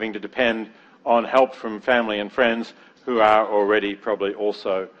and having to depend on help from family and friends who are already probably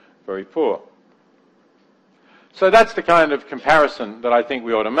also very poor. So that's the kind of comparison that I think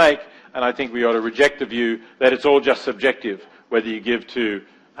we ought to make, and I think we ought to reject the view that it's all just subjective, whether you give to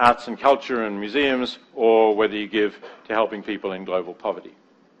arts and culture and museums or whether you give to helping people in global poverty.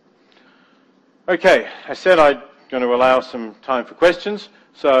 Okay, I said I'm going to allow some time for questions,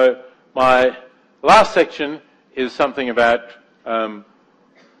 so my last section is something about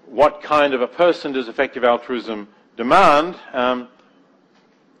what kind of a person does effective altruism demand. I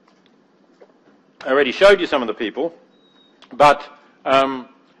already showed you some of the people, but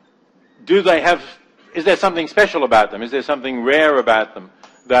is there something special about them? Is there something rare about them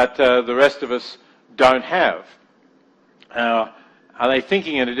that the rest of us don't have? Are they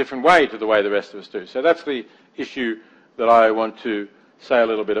thinking in a different way to the way the rest of us do? So that's the issue that I want to say a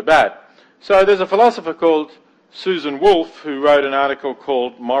little bit about. So there's a philosopher called Susan Wolf who wrote an article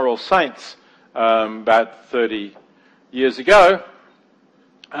called Moral Saints about 30 years ago.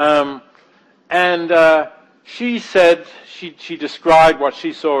 She said, she described what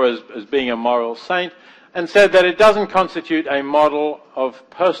she saw as being a moral saint and said that it doesn't constitute a model of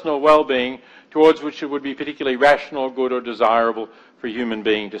personal well-being towards which it would be particularly rational, good or desirable for a human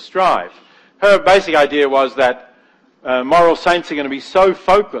being to strive. Her basic idea was that moral saints are going to be so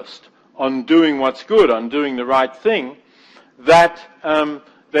focused on doing what's good, on doing the right thing, that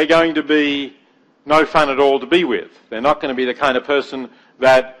they're going to be no fun at all to be with. They're not going to be the kind of person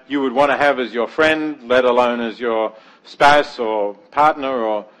that you would want to have as your friend, let alone as your spouse or partner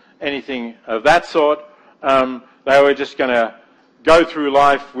or anything of that sort. They were just going to go through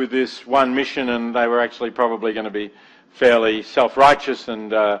life with this one mission, and they were actually probably going to be fairly self-righteous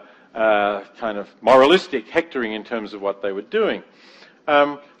and kind of moralistic, hectoring in terms of what they were doing.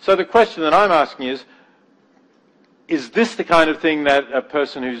 So the question that I'm asking is this the kind of thing that a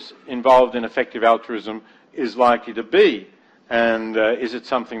person who's involved in effective altruism is likely to be? And is it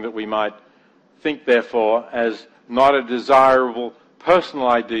something that we might think, therefore, as not a desirable personal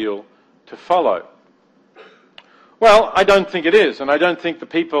ideal to follow? Well, I don't think it is, and I don't think the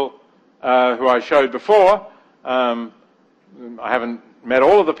people who I showed before, I haven't met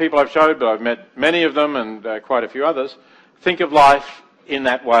all of the people I've showed, but I've met many of them and quite a few others, think of life in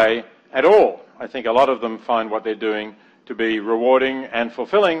that way at all. I think a lot of them find what they're doing to be rewarding and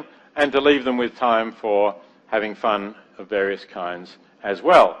fulfilling, and to leave them with time for having fun of various kinds as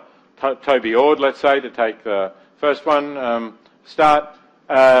well. Toby Ord, let's say, to take the first one,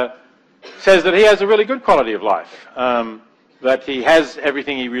 says that he has a really good quality of life, that he has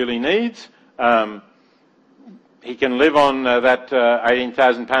everything he really needs. He can live on that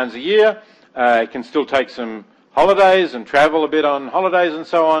 £18,000 a year. He can still take some holidays and travel a bit on holidays and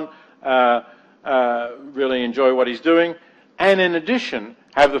so on, really enjoy what he's doing, and in addition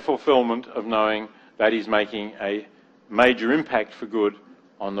have the fulfillment of knowing that he's making a major impact for good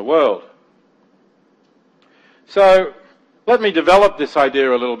on the world. So let me develop this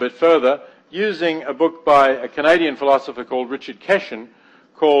idea a little bit further using a book by a Canadian philosopher called Richard Keshen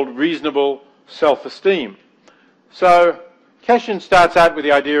called Reasonable Self-Esteem. So Keshen starts out with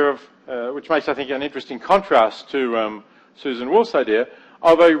the idea of, which makes, I think, an interesting contrast to Susan Wolf's idea,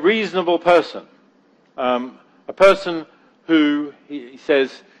 of a reasonable person. A person who, he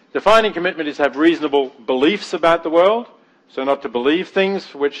says, defining commitment is to have reasonable beliefs about the world, so not to believe things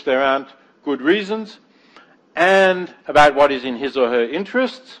for which there aren't good reasons, and about what is in his or her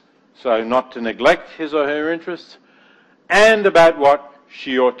interests, so not to neglect his or her interests, and about what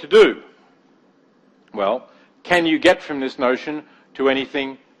she ought to do. Well, can you get from this notion to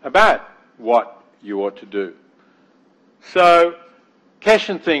anything about what you ought to do? So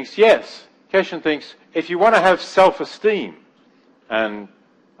Keshen thinks, yes. Keshen thinks if you want to have self-esteem, and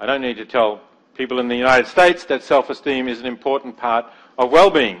I don't need to tell people in the United States that self-esteem is an important part of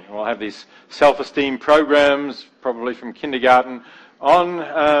well-being. We'll have these self-esteem programs, probably from kindergarten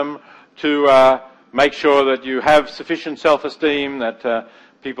on, to make sure that you have sufficient self-esteem, that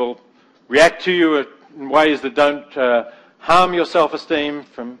people react to you in ways that don't harm your self-esteem.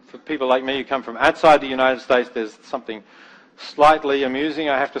 For people like me who come from outside the United States, there's something slightly amusing,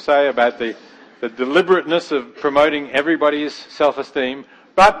 I have to say, about the deliberateness of promoting everybody's self-esteem.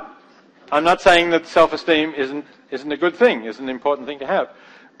 But I'm not saying that self-esteem isn't a good thing, isn't an important thing to have.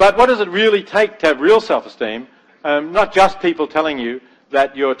 But what does it really take to have real self-esteem? Not just people telling you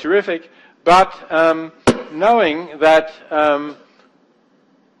that you're terrific, but knowing that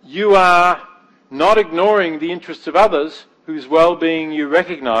you are not ignoring the interests of others whose well-being you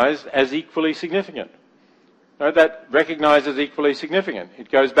recognize as equally significant. That recognized as equally significant.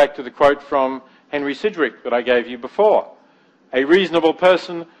 It goes back to the quote from Henry Sidgwick that I gave you before. A reasonable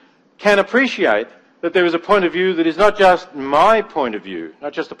person can appreciate that there is a point of view that is not just my point of view,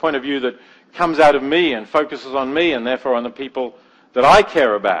 not just a point of view that comes out of me and focuses on me and therefore on the people that I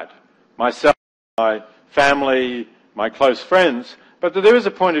care about, myself, my family, my close friends, but that there is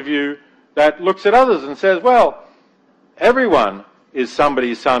a point of view that looks at others and says, well, everyone is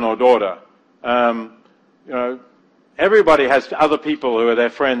somebody's son or daughter. Everybody has other people who are their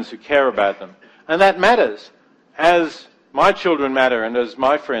friends who care about them. And that matters, as my children matter and as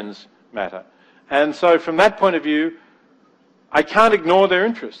my friends matter. And so from that point of view, I can't ignore their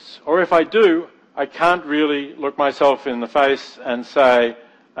interests. Or if I do, I can't really look myself in the face and say,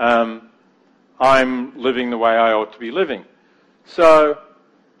 I'm living the way I ought to be living. So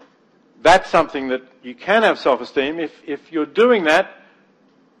that's something that you can have self-esteem if you're doing that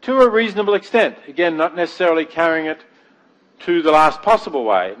to a reasonable extent. Again, not necessarily carrying it to the last possible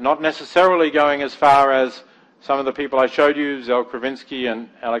way, not necessarily going as far as some of the people I showed you, Zell Kravinsky and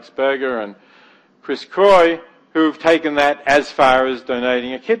Alex Berger and Chris Croy, who've taken that as far as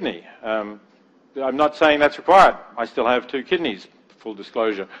donating a kidney. I'm not saying that's required. I still have 2 kidneys, full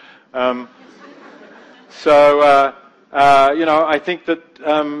disclosure. I think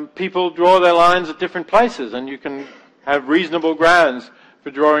that people draw their lines at different places, and you can have reasonable grounds for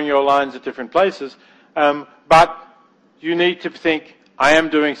drawing your lines at different places. But you need to think, I am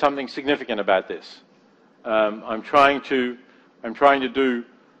doing something significant about this. I'm trying to do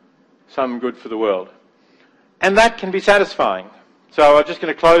some good for the world. And that can be satisfying. So I'm just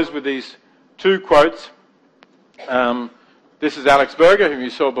going to close with these 2 quotes. This is Alex Berger, whom you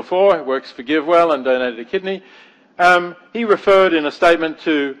saw before, who works for GiveWell and donated a kidney. He referred in a statement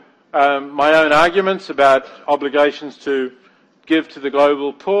to my own arguments about obligations to give to the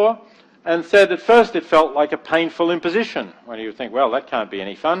global poor, and said at first it felt like a painful imposition. When you think, well, that can't be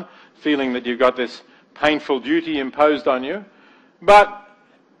any fun, feeling that you've got this painful duty imposed on you. But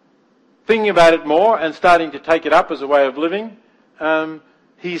thinking about it more and starting to take it up as a way of living,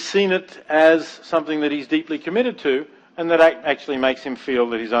 he's seen it as something that he's deeply committed to, and that actually makes him feel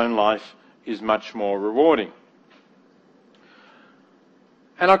that his own life is much more rewarding.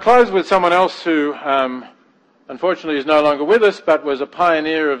 And I'll close with someone else who unfortunately is no longer with us, but was a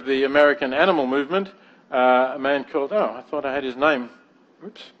pioneer of the American animal movement, a man called, I thought I had his name.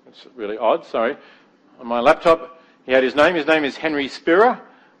 Oops, that's really odd, sorry. On my laptop, he had his name. His name is Henry Spira.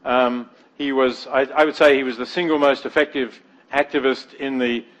 He was, I would say he was the single most effective activist in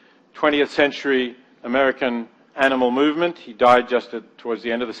the 20th century American animal movement. He died just towards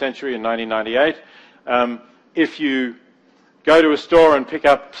the end of the century in 1998. If you go to a store and pick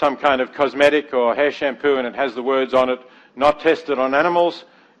up some kind of cosmetic or hair shampoo and it has the words on it, not tested on animals,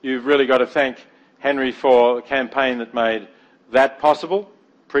 you've really got to thank Henry for the campaign that made that possible.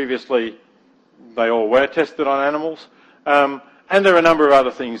 Previously, they all were tested on animals. And there are a number of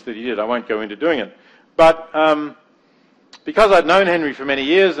other things that he did. I won't go into doing it. But because I'd known Henry for many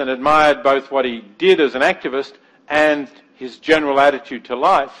years and admired both what he did as an activist and his general attitude to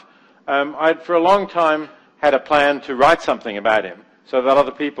life, I'd for a long time had a plan to write something about him so that other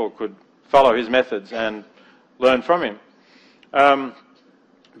people could follow his methods and learn from him.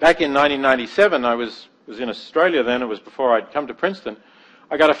 Back in 1997, I was in Australia then. It was before I'd come to Princeton.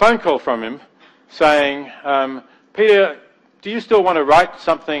 I got a phone call from him saying, Peter, do you still want to write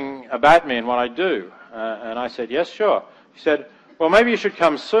something about me and what I do? And I said, yes, sure. He said, well, maybe you should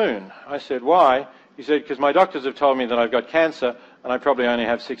come soon. I said, why? He said, because my doctors have told me that I've got cancer and I probably only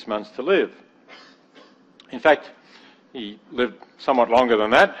have 6 months to live. In fact, he lived somewhat longer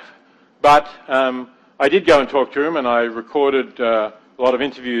than that. But I did go and talk to him, and I recorded a lot of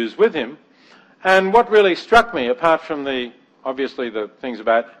interviews with him. And what really struck me, apart from obviously the things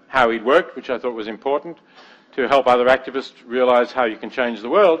about how he'd worked, which I thought was important to help other activists realize how you can change the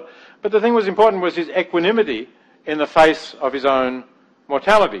world, but the thing that was important was his equanimity in the face of his own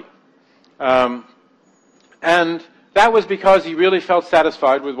mortality. And that was because he really felt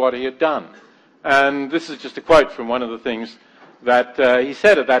satisfied with what he had done. And this is just a quote from one of the things that he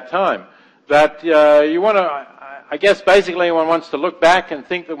said at that time, that I guess basically one wants to look back and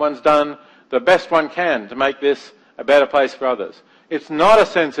think that one's done the best one can to make this a better place for others. It's not a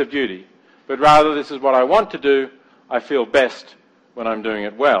sense of duty, but rather this is what I want to do. I feel best when I'm doing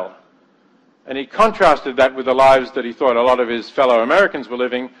it well. And he contrasted that with the lives that he thought a lot of his fellow Americans were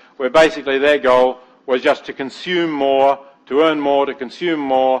living, where basically their goal was just to consume more, to earn more, to consume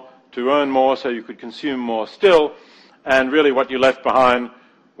more, to earn more so you could consume more still, and really what you left behind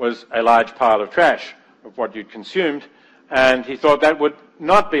was a large pile of trash of what you'd consumed, and he thought that would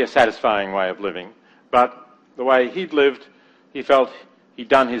not be a satisfying way of living. But the way he'd lived, he felt he'd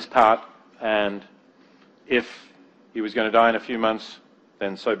done his part, and if he was going to die in a few months,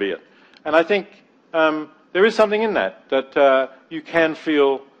 then so be it. And I think there is something in that, that you can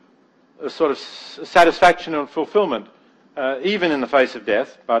feel a sort of satisfaction and fulfillment, even in the face of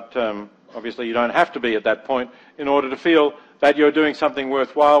death, but obviously you don't have to be at that point in order to feel that you're doing something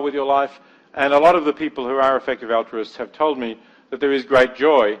worthwhile with your life. And a lot of the people who are effective altruists have told me that there is great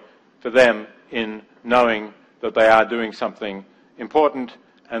joy for them in knowing that they are doing something important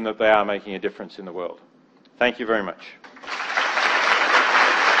and that they are making a difference in the world. Thank you very much.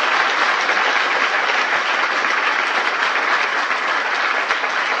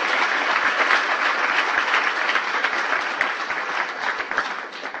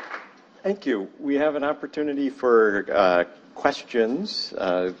 Thank you. We have an opportunity for questions,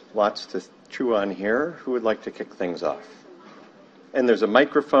 lots to chew on here. Who would like to kick things off? And there's a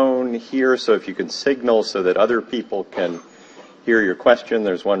microphone here, so if you can signal so that other people can hear your question,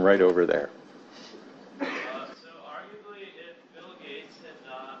 there's one right over there. So arguably,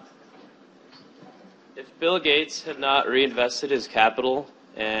 if Bill Gates had not reinvested his capital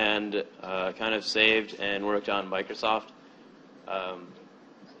and kind of saved and worked on Microsoft,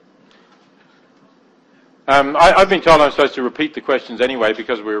 I've been told I'm supposed to repeat the questions anyway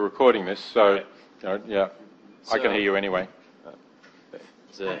because we're recording this, so okay. Yeah, I can hear you anyway.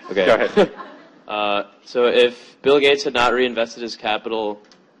 Okay. Go ahead. So if Bill Gates had not reinvested his capital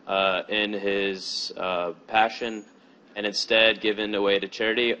in his passion and instead given away to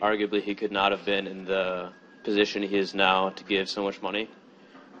charity, arguably he could not have been in the position he is now to give so much money.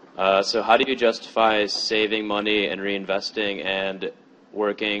 So how do you justify saving money and reinvesting and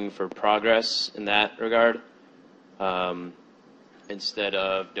working for progress in that regard instead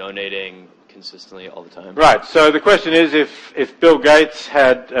of donating consistently all the time? Right. So the question is, if Bill Gates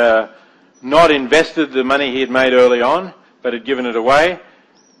had not invested the money he had made early on, but had given it away,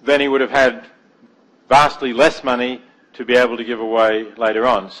 then he would have had vastly less money to be able to give away later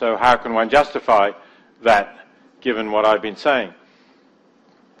on. So how can one justify that, given what I've been saying?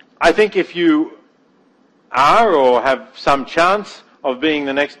 I think if you are or have some chance of being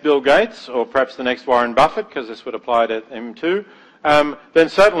the next Bill Gates, or perhaps the next Warren Buffett, because this would apply to him too, then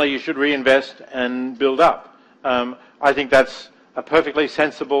certainly you should reinvest and build up. I think that's a perfectly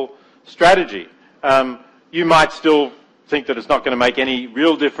sensible strategy. You might still think that it's not going to make any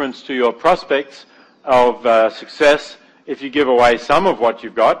real difference to your prospects of success if you give away some of what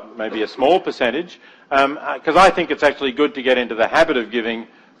you've got, maybe a small percentage, because I think it's actually good to get into the habit of giving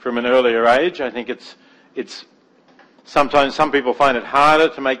from an earlier age. I think it's sometimes some people find it harder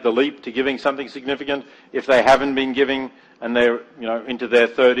to make the leap to giving something significant if they haven't been giving and they're into their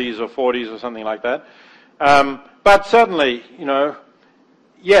 30s or 40s or something like that. But certainly,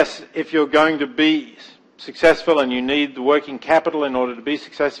 yes, if you're going to be successful and you need the working capital in order to be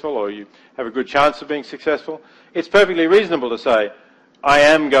successful, or you have a good chance of being successful, it's perfectly reasonable to say, I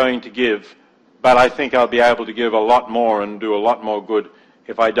am going to give, but I think I'll be able to give a lot more and do a lot more good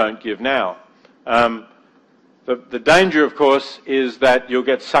if I don't give now. The danger, of course, is that you'll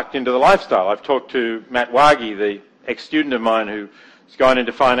get sucked into the lifestyle. I've talked to Matt Wagi, the ex-student of mine who's gone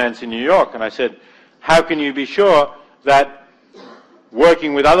into finance in New York, and I said, how can you be sure that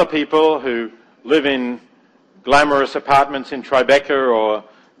working with other people who live in glamorous apartments in Tribeca or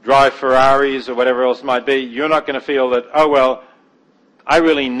drive Ferraris or whatever else it might be, you're not going to feel that, oh, well, I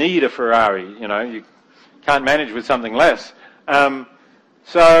really need a Ferrari. You can't manage with something less.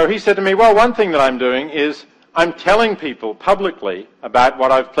 So he said to me, well, one thing that I'm doing is I'm telling people publicly about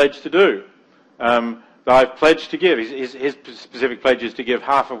what I've pledged to do, that I've pledged to give. His specific pledge is to give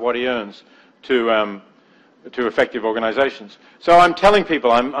half of what he earns to effective organizations. So I'm telling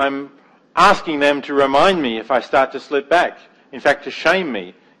people, I'm asking them to remind me if I start to slip back, in fact, to shame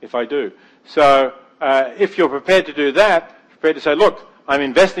me if I do. So if you're prepared to do that, prepared to say, look, I'm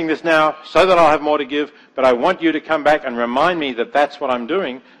investing this now so that I'll have more to give, but I want you to come back and remind me that that's what I'm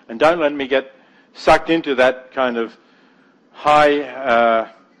doing, and don't let me get sucked into that kind of high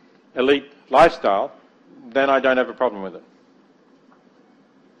elite lifestyle, then I don't have a problem with it.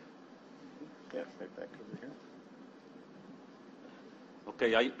 Yeah, right back over here.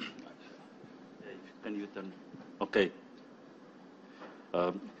 Okay, can you turn? Okay.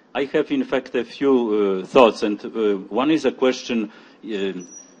 I have, in fact, a few thoughts, and one is a question.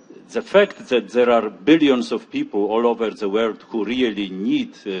 The fact that there are billions of people all over the world who really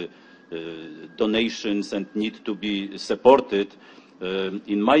need donations and need to be supported,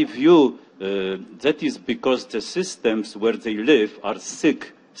 in my view, that is because the systems where they live are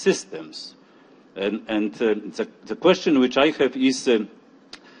sick systems. And the question which I have is,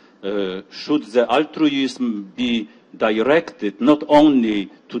 should the altruism be directed not only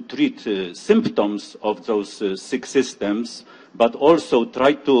to treat symptoms of those sick systems, but also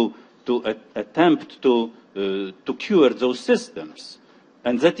try to attempt to cure those systems,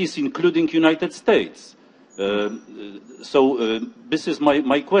 and that is including United States. So this is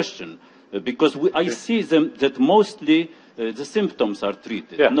my question, because I see them that mostly the symptoms are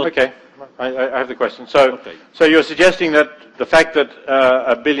treated. Yeah. Okay. I have the question. So, okay. So you're suggesting that the fact that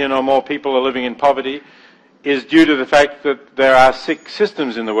 1 billion or more people are living in poverty is due to the fact that there are sick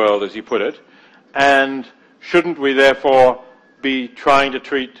systems in the world, as you put it, and shouldn't we therefore be trying to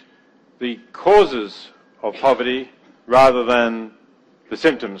treat the causes of poverty rather than the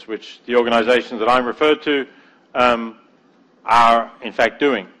symptoms, which the organisations that I'm referred to are in fact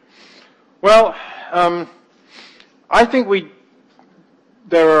doing? Well, I think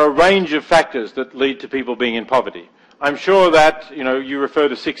there are a range of factors that lead to people being in poverty. I'm sure that, you refer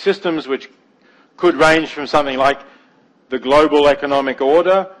to sick systems, which could range from something like the global economic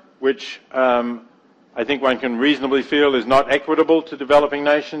order, which I think one can reasonably feel is not equitable to developing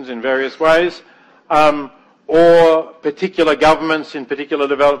nations in various ways, or particular governments in particular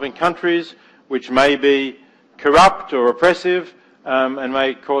developing countries, which may be corrupt or oppressive and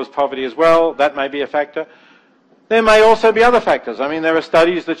may cause poverty as well. That may be a factor. There may also be other factors. I mean, there are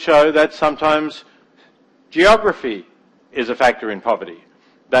studies that show that sometimes geography is a factor in poverty,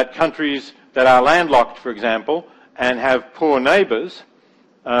 that countries that are landlocked, for example, and have poor neighbours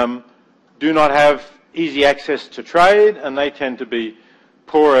do not have easy access to trade, and they tend to be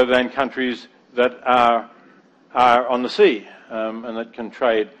poorer than countries that are on the sea and that can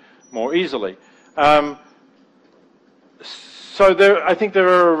trade more easily. So I think there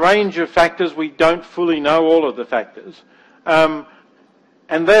are a range of factors. We don't fully know all of the factors. And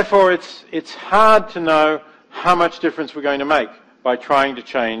therefore it's hard to know how much difference we're going to make by trying to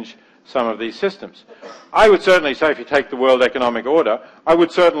change some of these systems. I would certainly say, if you take the World Economic Order, I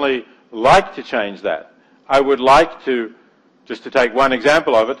would certainly like to change that. I would like to, just to take one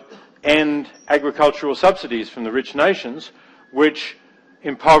example of it, end agricultural subsidies from the rich nations, which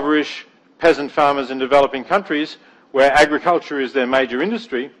impoverish peasant farmers in developing countries where agriculture is their major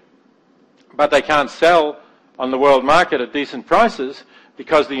industry, but they can't sell on the world market at decent prices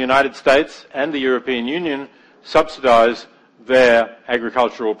because the United States and the European Union subsidise their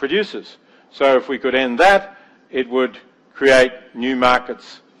agricultural producers. So if we could end that, it would create new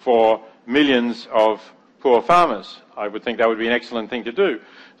markets for millions of poor farmers. I would think that would be an excellent thing to do.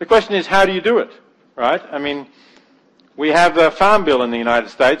 The question is, how do you do it, right? I mean, we have the Farm Bill in the United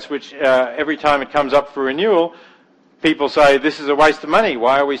States, which every time it comes up for renewal, people say, this is a waste of money.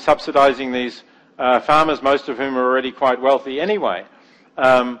 Why are we subsidising these farmers, most of whom are already quite wealthy anyway?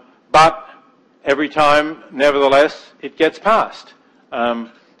 But every time, nevertheless, it gets passed. And,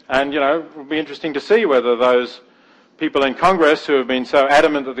 it'll be interesting to see whether those people in Congress who have been so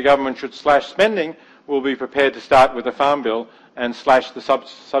adamant that the government should slash spending will be prepared to start with the Farm Bill and slash the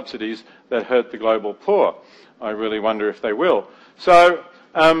subsidies that hurt the global poor. I really wonder if they will. So,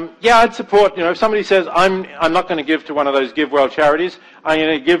 yeah, I'd support, if somebody says, I'm not going to give to one of those GiveWell charities, I'm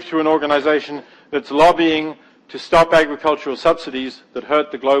going to give to an organisation that's lobbying to stop agricultural subsidies that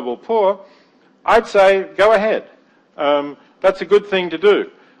hurt the global poor, I'd say, go ahead. That's a good thing to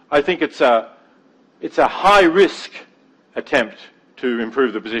do. I think it's a high-risk attempt to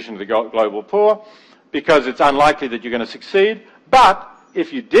improve the position of the global poor because it's unlikely that you're going to succeed. But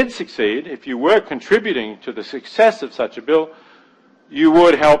if you did succeed, if you were contributing to the success of such a bill, you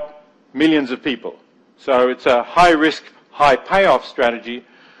would help millions of people. So it's a high-risk, high-payoff strategy,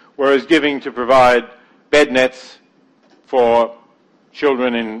 whereas giving to provide bed nets for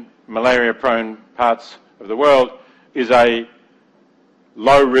children in malaria-prone parts of the world is a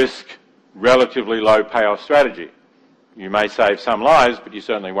low-risk, relatively low-payoff strategy. You may save some lives, but you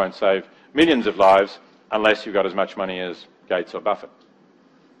certainly won't save millions of lives unless you've got as much money as Gates or Buffett.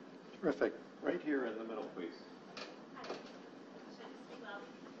 Terrific. Right here in the middle, please.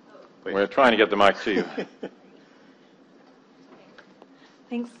 We're trying to get the mic to you.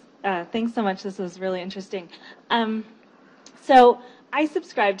 Thanks so much. This was really interesting. So I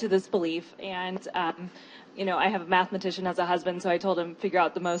subscribe to this belief, and I have a mathematician as a husband, so I told him figure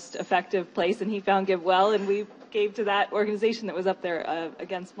out the most effective place, and he found Give Well, and we gave to that organization that was up there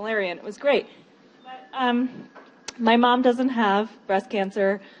against malaria, and it was great. But my mom doesn't have breast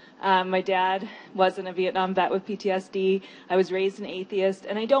cancer. My dad wasn't a Vietnam vet with PTSD. I was raised an atheist,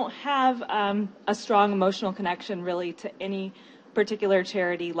 and I don't have a strong emotional connection really to any particular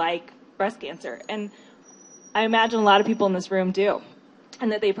charity like breast cancer. And I imagine a lot of people in this room do,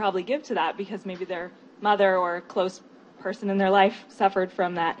 and that they probably give to that because maybe their mother or a close person in their life suffered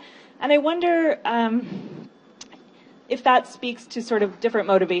from that. And I wonder if that speaks to sort of different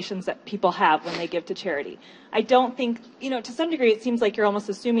motivations that people have when they give to charity. I don't think, to some degree it seems like you're almost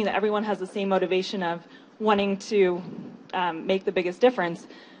assuming that everyone has the same motivation of wanting to make the biggest difference,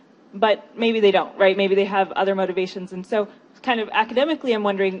 but maybe they don't, right? Maybe they have other motivations. And so kind of academically, I'm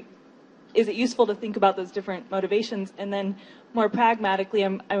wondering, is it useful to think about those different motivations? And then more pragmatically,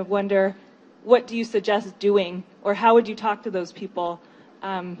 I wonder, what do you suggest doing, or how would you talk to those people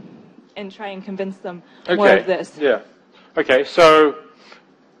and try and convince them more of this? Yeah. Okay, so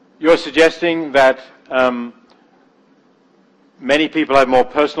you're suggesting that many people have more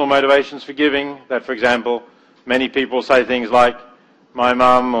personal motivations for giving, that, for example, many people say things like, my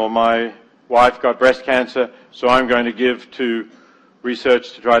mum or my wife got breast cancer, so I'm going to give to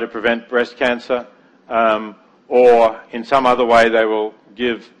research to try to prevent breast cancer, or in some other way they will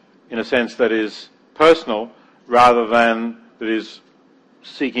give in a sense that is personal rather than that is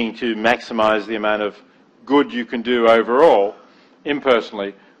seeking to maximize the amount of good you can do overall,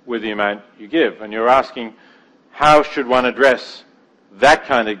 impersonally, with the amount you give. And you're asking, how should one address that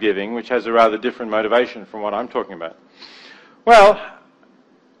kind of giving, which has a rather different motivation from what I'm talking about? Well,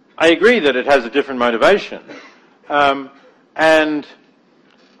 I agree that it has a different motivation. And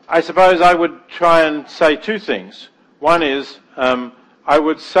I suppose I would try and say two things. One is, I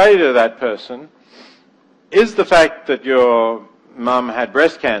would say to that person, is the fact that your mum had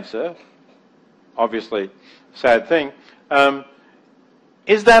breast cancer, obviously a sad thing,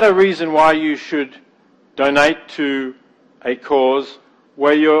 is that a reason why you should donate to a cause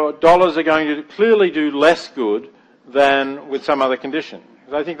where your dollars are going to clearly do less good than with some other condition?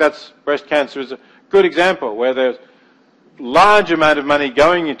 Because I think breast cancer is a good example where there's large amount of money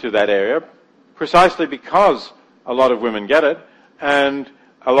going into that area precisely because a lot of women get it, and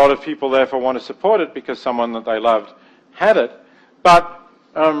a lot of people therefore want to support it because someone that they loved had it. But,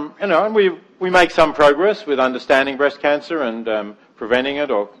 and we make some progress with understanding breast cancer and preventing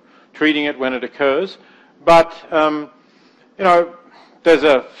it or treating it when it occurs. But, there's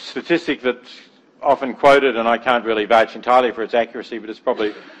a statistic that's often quoted, and I can't really vouch entirely for its accuracy, but it's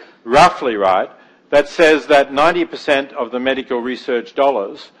probably roughly right, that says that 90% of the medical research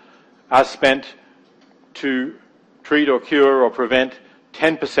dollars are spent to treat or cure or prevent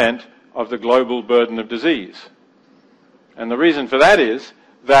 10% of the global burden of disease. And the reason for that is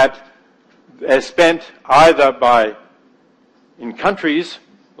that they're spent either in countries,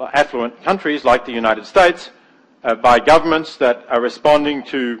 affluent countries like the United States, by governments that are responding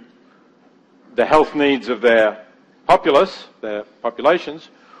to the health needs of their populace, their populations,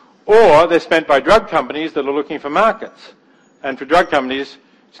 or they're spent by drug companies that are looking for markets. And for drug companies,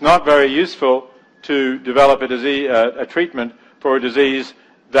 it's not very useful to develop a treatment for a disease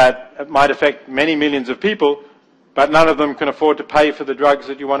that might affect many millions of people, but none of them can afford to pay for the drugs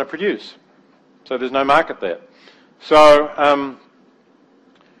that you want to produce. So there's no market there. So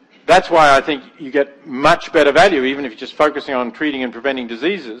that's why I think you get much better value, even if you're just focusing on treating and preventing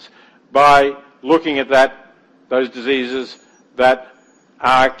diseases, by looking at those diseases that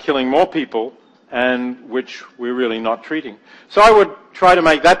are killing more people and which we're really not treating. So I would try to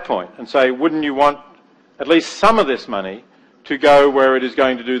make that point and say, wouldn't you want at least some of this money to go where it is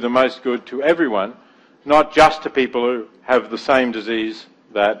going to do the most good to everyone, not just to people who have the same disease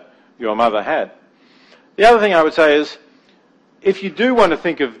that your mother had? The other thing I would say is, if you do want to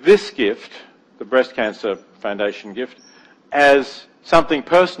think of this gift, the Breast Cancer Foundation gift, as something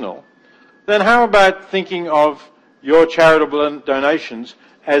personal, then how about thinking of your charitable donations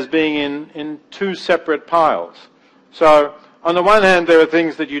as being in two separate piles? So, on the one hand, there are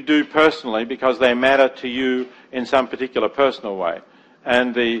things that you do personally because they matter to you in some particular personal way.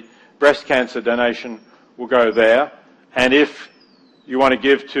 And the breast cancer donation will go there. And if you want to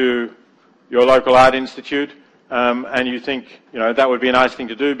give to your local art institute, and you think, that would be a nice thing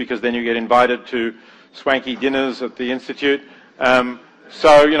to do because then you get invited to swanky dinners at the institute.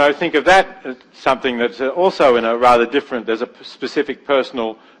 So, think of that as something that's also in a rather different, there's a specific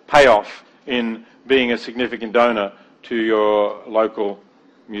personal payoff in being a significant donor to your local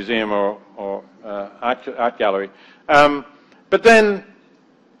museum or art gallery. But then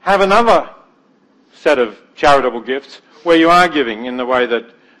have another set of charitable gifts where you are giving in the way that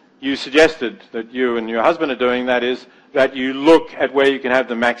you suggested that you and your husband are doing, that is, that you look at where you can have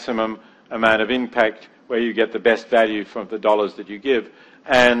the maximum amount of impact, where you get the best value from the dollars that you give.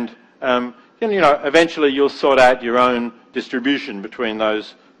 And, eventually you'll sort out your own distribution between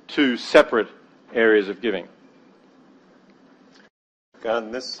those two separate areas of giving.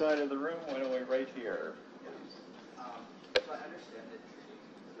 On this side of the room, why don't we right here? So I understand that treating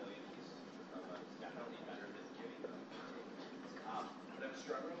millions is definitely better than giving them. But I'm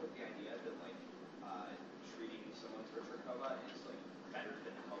struggling with the idea that treating someone for trachoma is better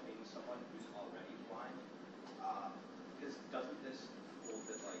than helping someone who's already blind. Because doesn't this hold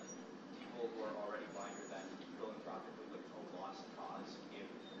that people who are already blind are then philanthropically a lost cause if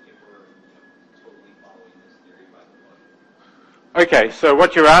we're totally following this theory by the book? Okay, so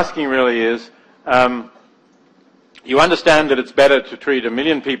what you're asking really is, you understand that it's better to treat 1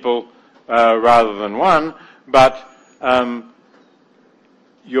 million people rather than one, but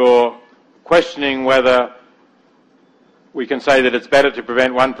you're questioning whether we can say that it's better to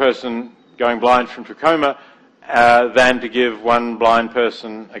prevent one person going blind from trachoma than to give one blind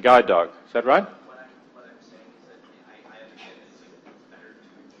person a guide dog. Is that right? What I'm saying is that I understand that it's better to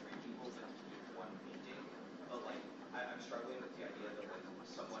treat people than to give one painting, but I'm struggling with the idea that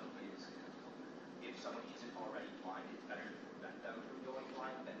if someone isn't already blind, it's better to prevent them from going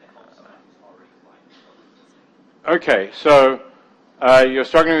blind than to help someone who's already blind. Okay, so you're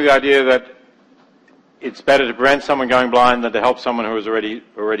struggling with the idea that it's better to prevent someone going blind than to help someone who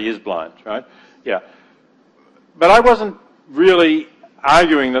already is blind, right? Yeah. But I wasn't really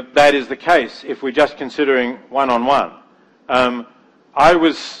arguing that that is the case if we're just considering one-on-one. I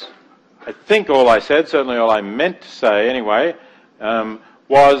think all I said, certainly all I meant to say anyway,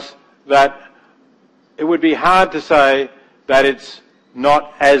 was that it would be hard to say that it's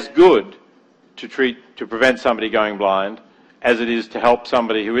not as good to prevent somebody going blind as it is to help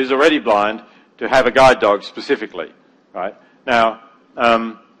somebody who is already blind to have a guide dog specifically, right? Now,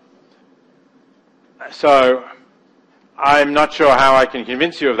 so I'm not sure how I can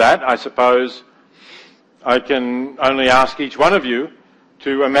convince you of that. I suppose I can only ask each one of you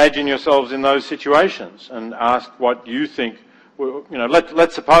to imagine yourselves in those situations and ask what you think.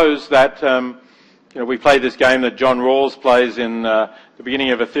 Let's suppose that we play this game that John Rawls plays in the beginning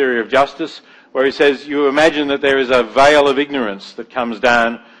of A Theory of Justice, where he says you imagine that there is a veil of ignorance that comes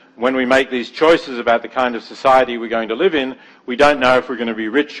down when we make these choices about the kind of society we're going to live in. We don't know if we're going to be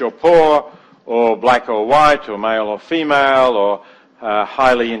rich or poor, or black or white, or male or female, or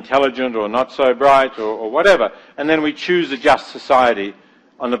highly intelligent or not so bright, or whatever. And then we choose a just society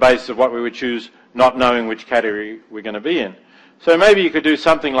on the basis of what we would choose, not knowing which category we're going to be in. So maybe you could do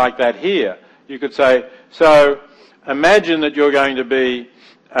something like that here. You could say, so imagine that you're going to be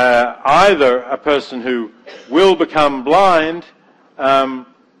either a person who will become blind, but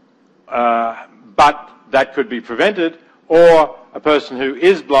that could be prevented, or a person who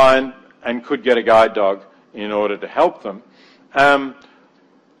is blind and could get a guide dog in order to help them. And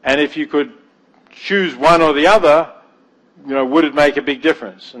if you could choose one or the other, would it make a big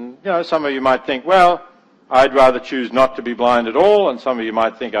difference? And, some of you might think, well, I'd rather choose not to be blind at all, and some of you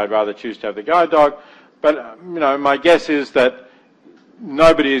might think I'd rather choose to have the guide dog. But, my guess is that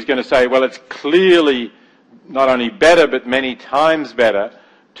nobody is going to say, well, it's clearly not only better, but many times better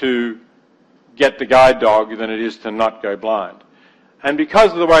to get the guide dog than it is to not go blind. And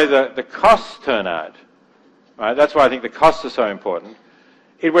because of the way the costs turn out, right, that's why I think the costs are so important,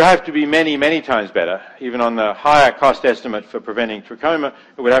 it would have to be many, many times better. Even on the higher cost estimate for preventing trachoma,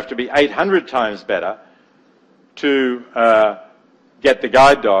 it would have to be 800 times better to get the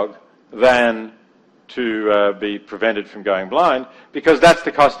guide dog than to be prevented from going blind, because that's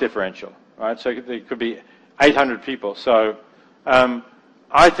the cost differential, right? So there could be 800 people. So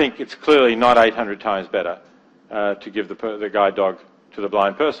I think it's clearly not 800 times better to give the guide dog to the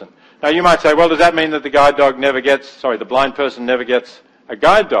blind person. Now you might say, well, does that mean that the the blind person never gets a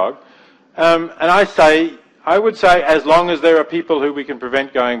guide dog? And I would say, as long as there are people who we can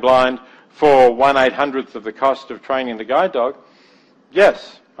prevent going blind for 1/800th of the cost of training the guide dog,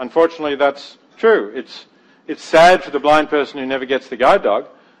 yes, unfortunately that's true. It's sad for the blind person who never gets the guide dog,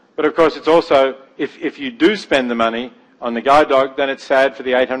 but of course it's also, if you do spend the money on the guide dog, then it's sad for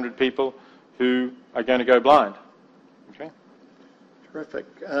the 800 people who are going to go blind. Okay? Terrific.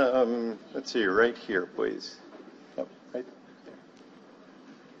 Let's see, right here, please. Oh, right there.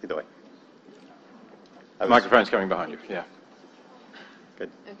 Either way. The microphone's coming behind you, yeah.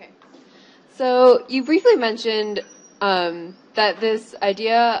 Good. Okay. So you briefly mentioned that this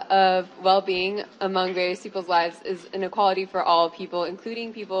idea of well-being among various people's lives is an equality for all people,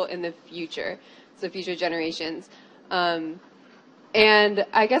 including people in the future. so future generations. And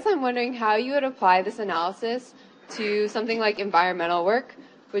I guess I'm wondering how you would apply this analysis to something like environmental work,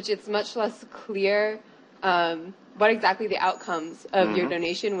 which it's much less clear what exactly the outcomes of your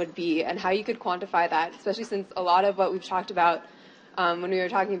donation would be and how you could quantify that, especially since a lot of what we've talked about when we were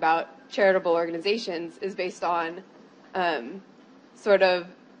talking about charitable organizations is based on sort of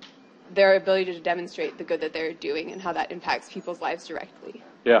their ability to demonstrate the good that they're doing and how that impacts people's lives directly.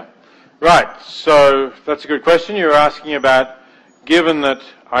 Yeah. Right. So that's a good question. You're asking about, given that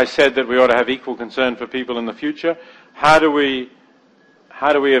I said that we ought to have equal concern for people in the future, how do we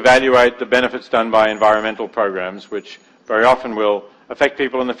evaluate the benefits done by environmental programs, which very often will affect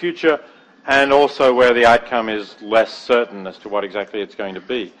people in the future, and also where the outcome is less certain as to what exactly it's going to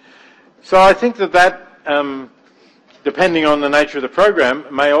be. So I think that depending on the nature of the program,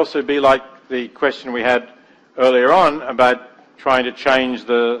 may also be like the question we had earlier on about trying to change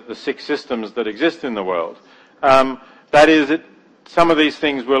the sick systems that exist in the world. That is, some of these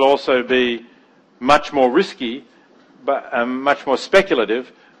things will also be much more risky, but much more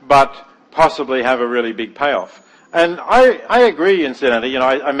speculative, but possibly have a really big payoff. And I agree, incidentally.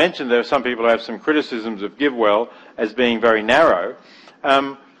 I mentioned there are some people who have some criticisms of GiveWell as being very narrow.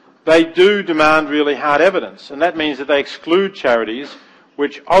 They do demand really hard evidence, and that means that they exclude charities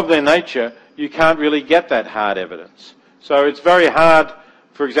which, of their nature, you can't really get that hard evidence. So it's very hard,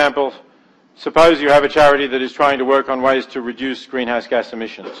 for example, suppose you have a charity that is trying to work on ways to reduce greenhouse gas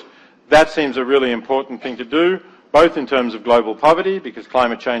emissions. That seems a really important thing to do, both in terms of global poverty, because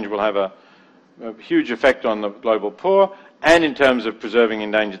climate change will have a huge effect on the global poor, and in terms of preserving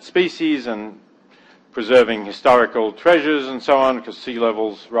endangered species and preserving historical treasures and so on, because sea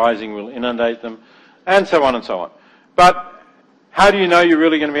levels rising will inundate them, and so on and so on. But how do you know you're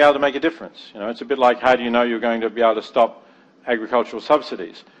really going to be able to make a difference? It's a bit like how do you know you're going to be able to stop agricultural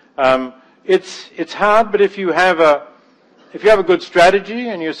subsidies? It's hard, but if you have a good strategy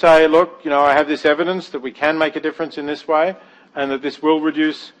and you say, look, I have this evidence that we can make a difference in this way, and that this will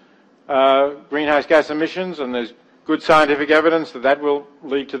reduce greenhouse gas emissions, and there's good scientific evidence that will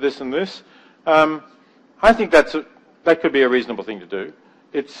lead to this and this, I think that could be a reasonable thing to do.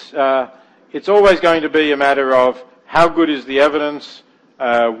 It's always going to be a matter of how good is the evidence,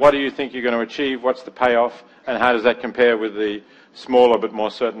 what do you think you're going to achieve, what's the payoff, and how does that compare with the smaller but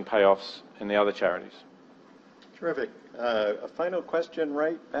more certain payoffs in the other charities. Terrific. A final question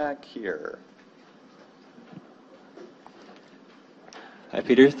right back here. Hi,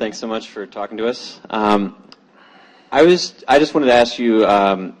 Peter. Thanks so much for talking to us. I just wanted to ask you,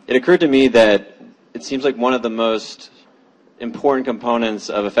 it occurred to me that it seems like one of the most important components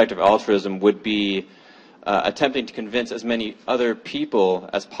of effective altruism would be attempting to convince as many other people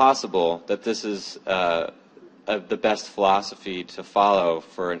as possible that this is the best philosophy to follow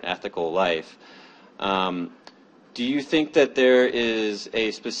for an ethical life. Do you think that there is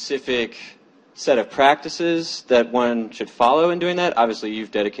a specific set of practices that one should follow in doing that? Obviously,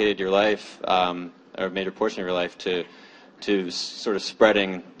 you've dedicated your life, or made a portion of your life to sort of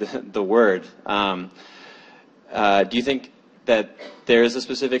spreading the word. Do you think that there is a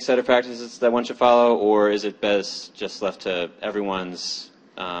specific set of practices that one should follow, or is it best just left to everyone's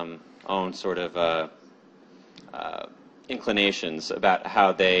own sort of inclinations about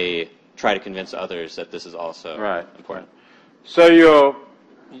how they try to convince others that this is also important? So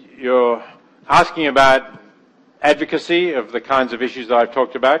you're asking about advocacy of the kinds of issues that I've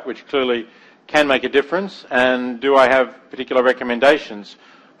talked about, which clearly can make a difference, and do I have particular recommendations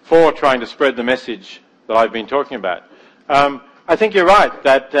for trying to spread the message that I've been talking about? I think you're right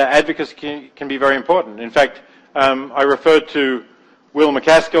that advocacy can be very important. In fact, I referred to Will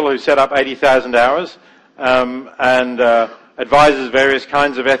McCaskill, who set up 80,000 Hours and advises various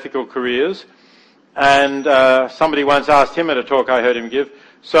kinds of ethical careers. And somebody once asked him at a talk I heard him give,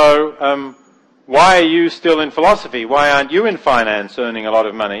 so why are you still in philosophy? Why aren't you in finance earning a lot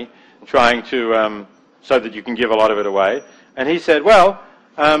of money trying to, so that you can give a lot of it away? And he said, well,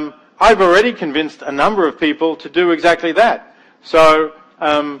 I've already convinced a number of people to do exactly that. So,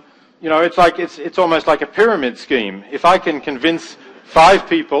 it's almost like a pyramid scheme. If I can convince 5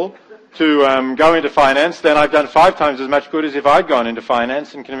 people to go into finance, then I've done 5 times as much good as if I'd gone into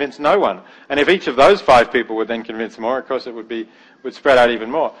finance and convinced no one. And if each of those 5 people would then convince more, of course it would spread out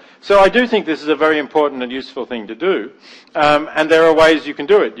even more. So I do think this is a very important and useful thing to do. And there are ways you can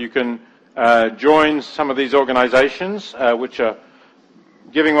do it. You can join some of these organizations which are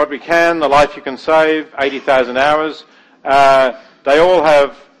giving what we can, the life you can save, 80,000 hours. They all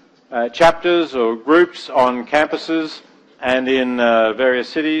have chapters or groups on campuses and in various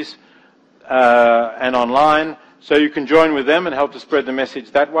cities and online, so you can join with them and help to spread the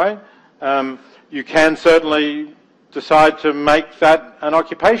message that way. you can certainly decide to make that an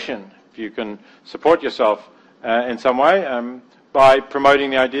occupation if you can support yourself in some way by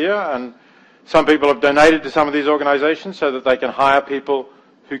promoting the idea. And some people have donated to some of these organizations so that they can hire people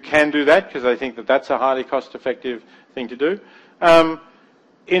who can do that, because they think that that's a highly cost-effective thing to do.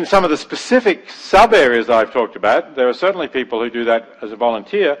 In some of the specific sub-areas that I've talked about, there are certainly people who do that as a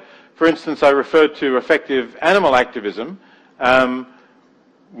volunteer. For instance, I referred to effective animal activism.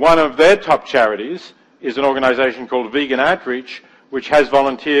 One of their top charities is an organization called Vegan Outreach, which has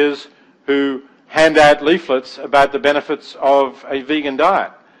volunteers who hand out leaflets about the benefits of a vegan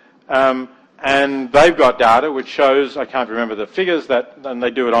diet. And they've got data which shows, I can't remember the figures, and they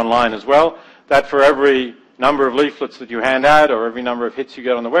do it online as well, that for every number of leaflets that you hand out or every number of hits you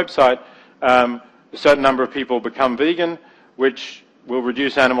get on the website, a certain number of people become vegan, which will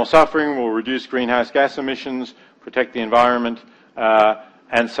reduce animal suffering, will reduce greenhouse gas emissions, protect the environment,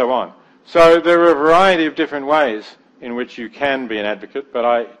 and so on. So there are a variety of different ways in which you can be an advocate, but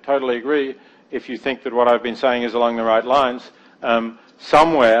I totally agree if you think that what I've been saying is along the right lines.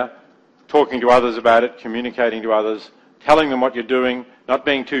 Somewhere, talking to others about it, communicating to others, telling them what you're doing, not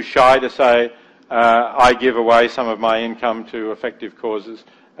being too shy to say, I give away some of my income to effective causes,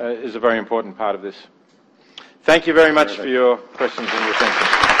 is a very important part of this. Thank you very much for your questions and your attention.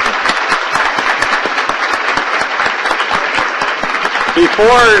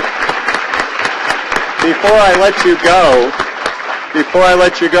 Before I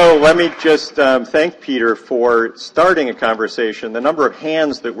let you go, let me just thank Peter for starting a conversation. The number of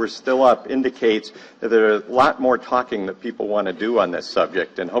hands that were still up indicates that there are a lot more talking that people want to do on this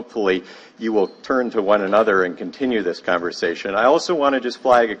subject, and hopefully you will turn to one another and continue this conversation. I also want to just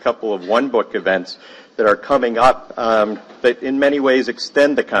flag a couple of one-book events that are coming up that in many ways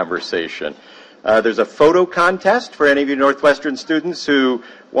extend the conversation. There's a photo contest for any of you Northwestern students who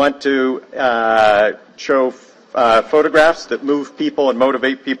want to show photographs that move people and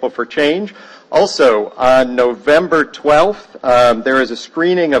motivate people for change. Also, on November 12th, there is a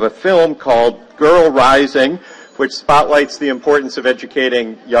screening of a film called Girl Rising, which spotlights the importance of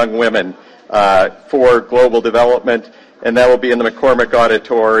educating young women for global development, and that will be in the McCormick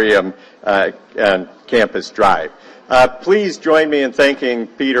Auditorium on Campus Drive. Please join me in thanking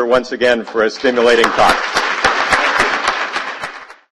Peter once again for a stimulating talk.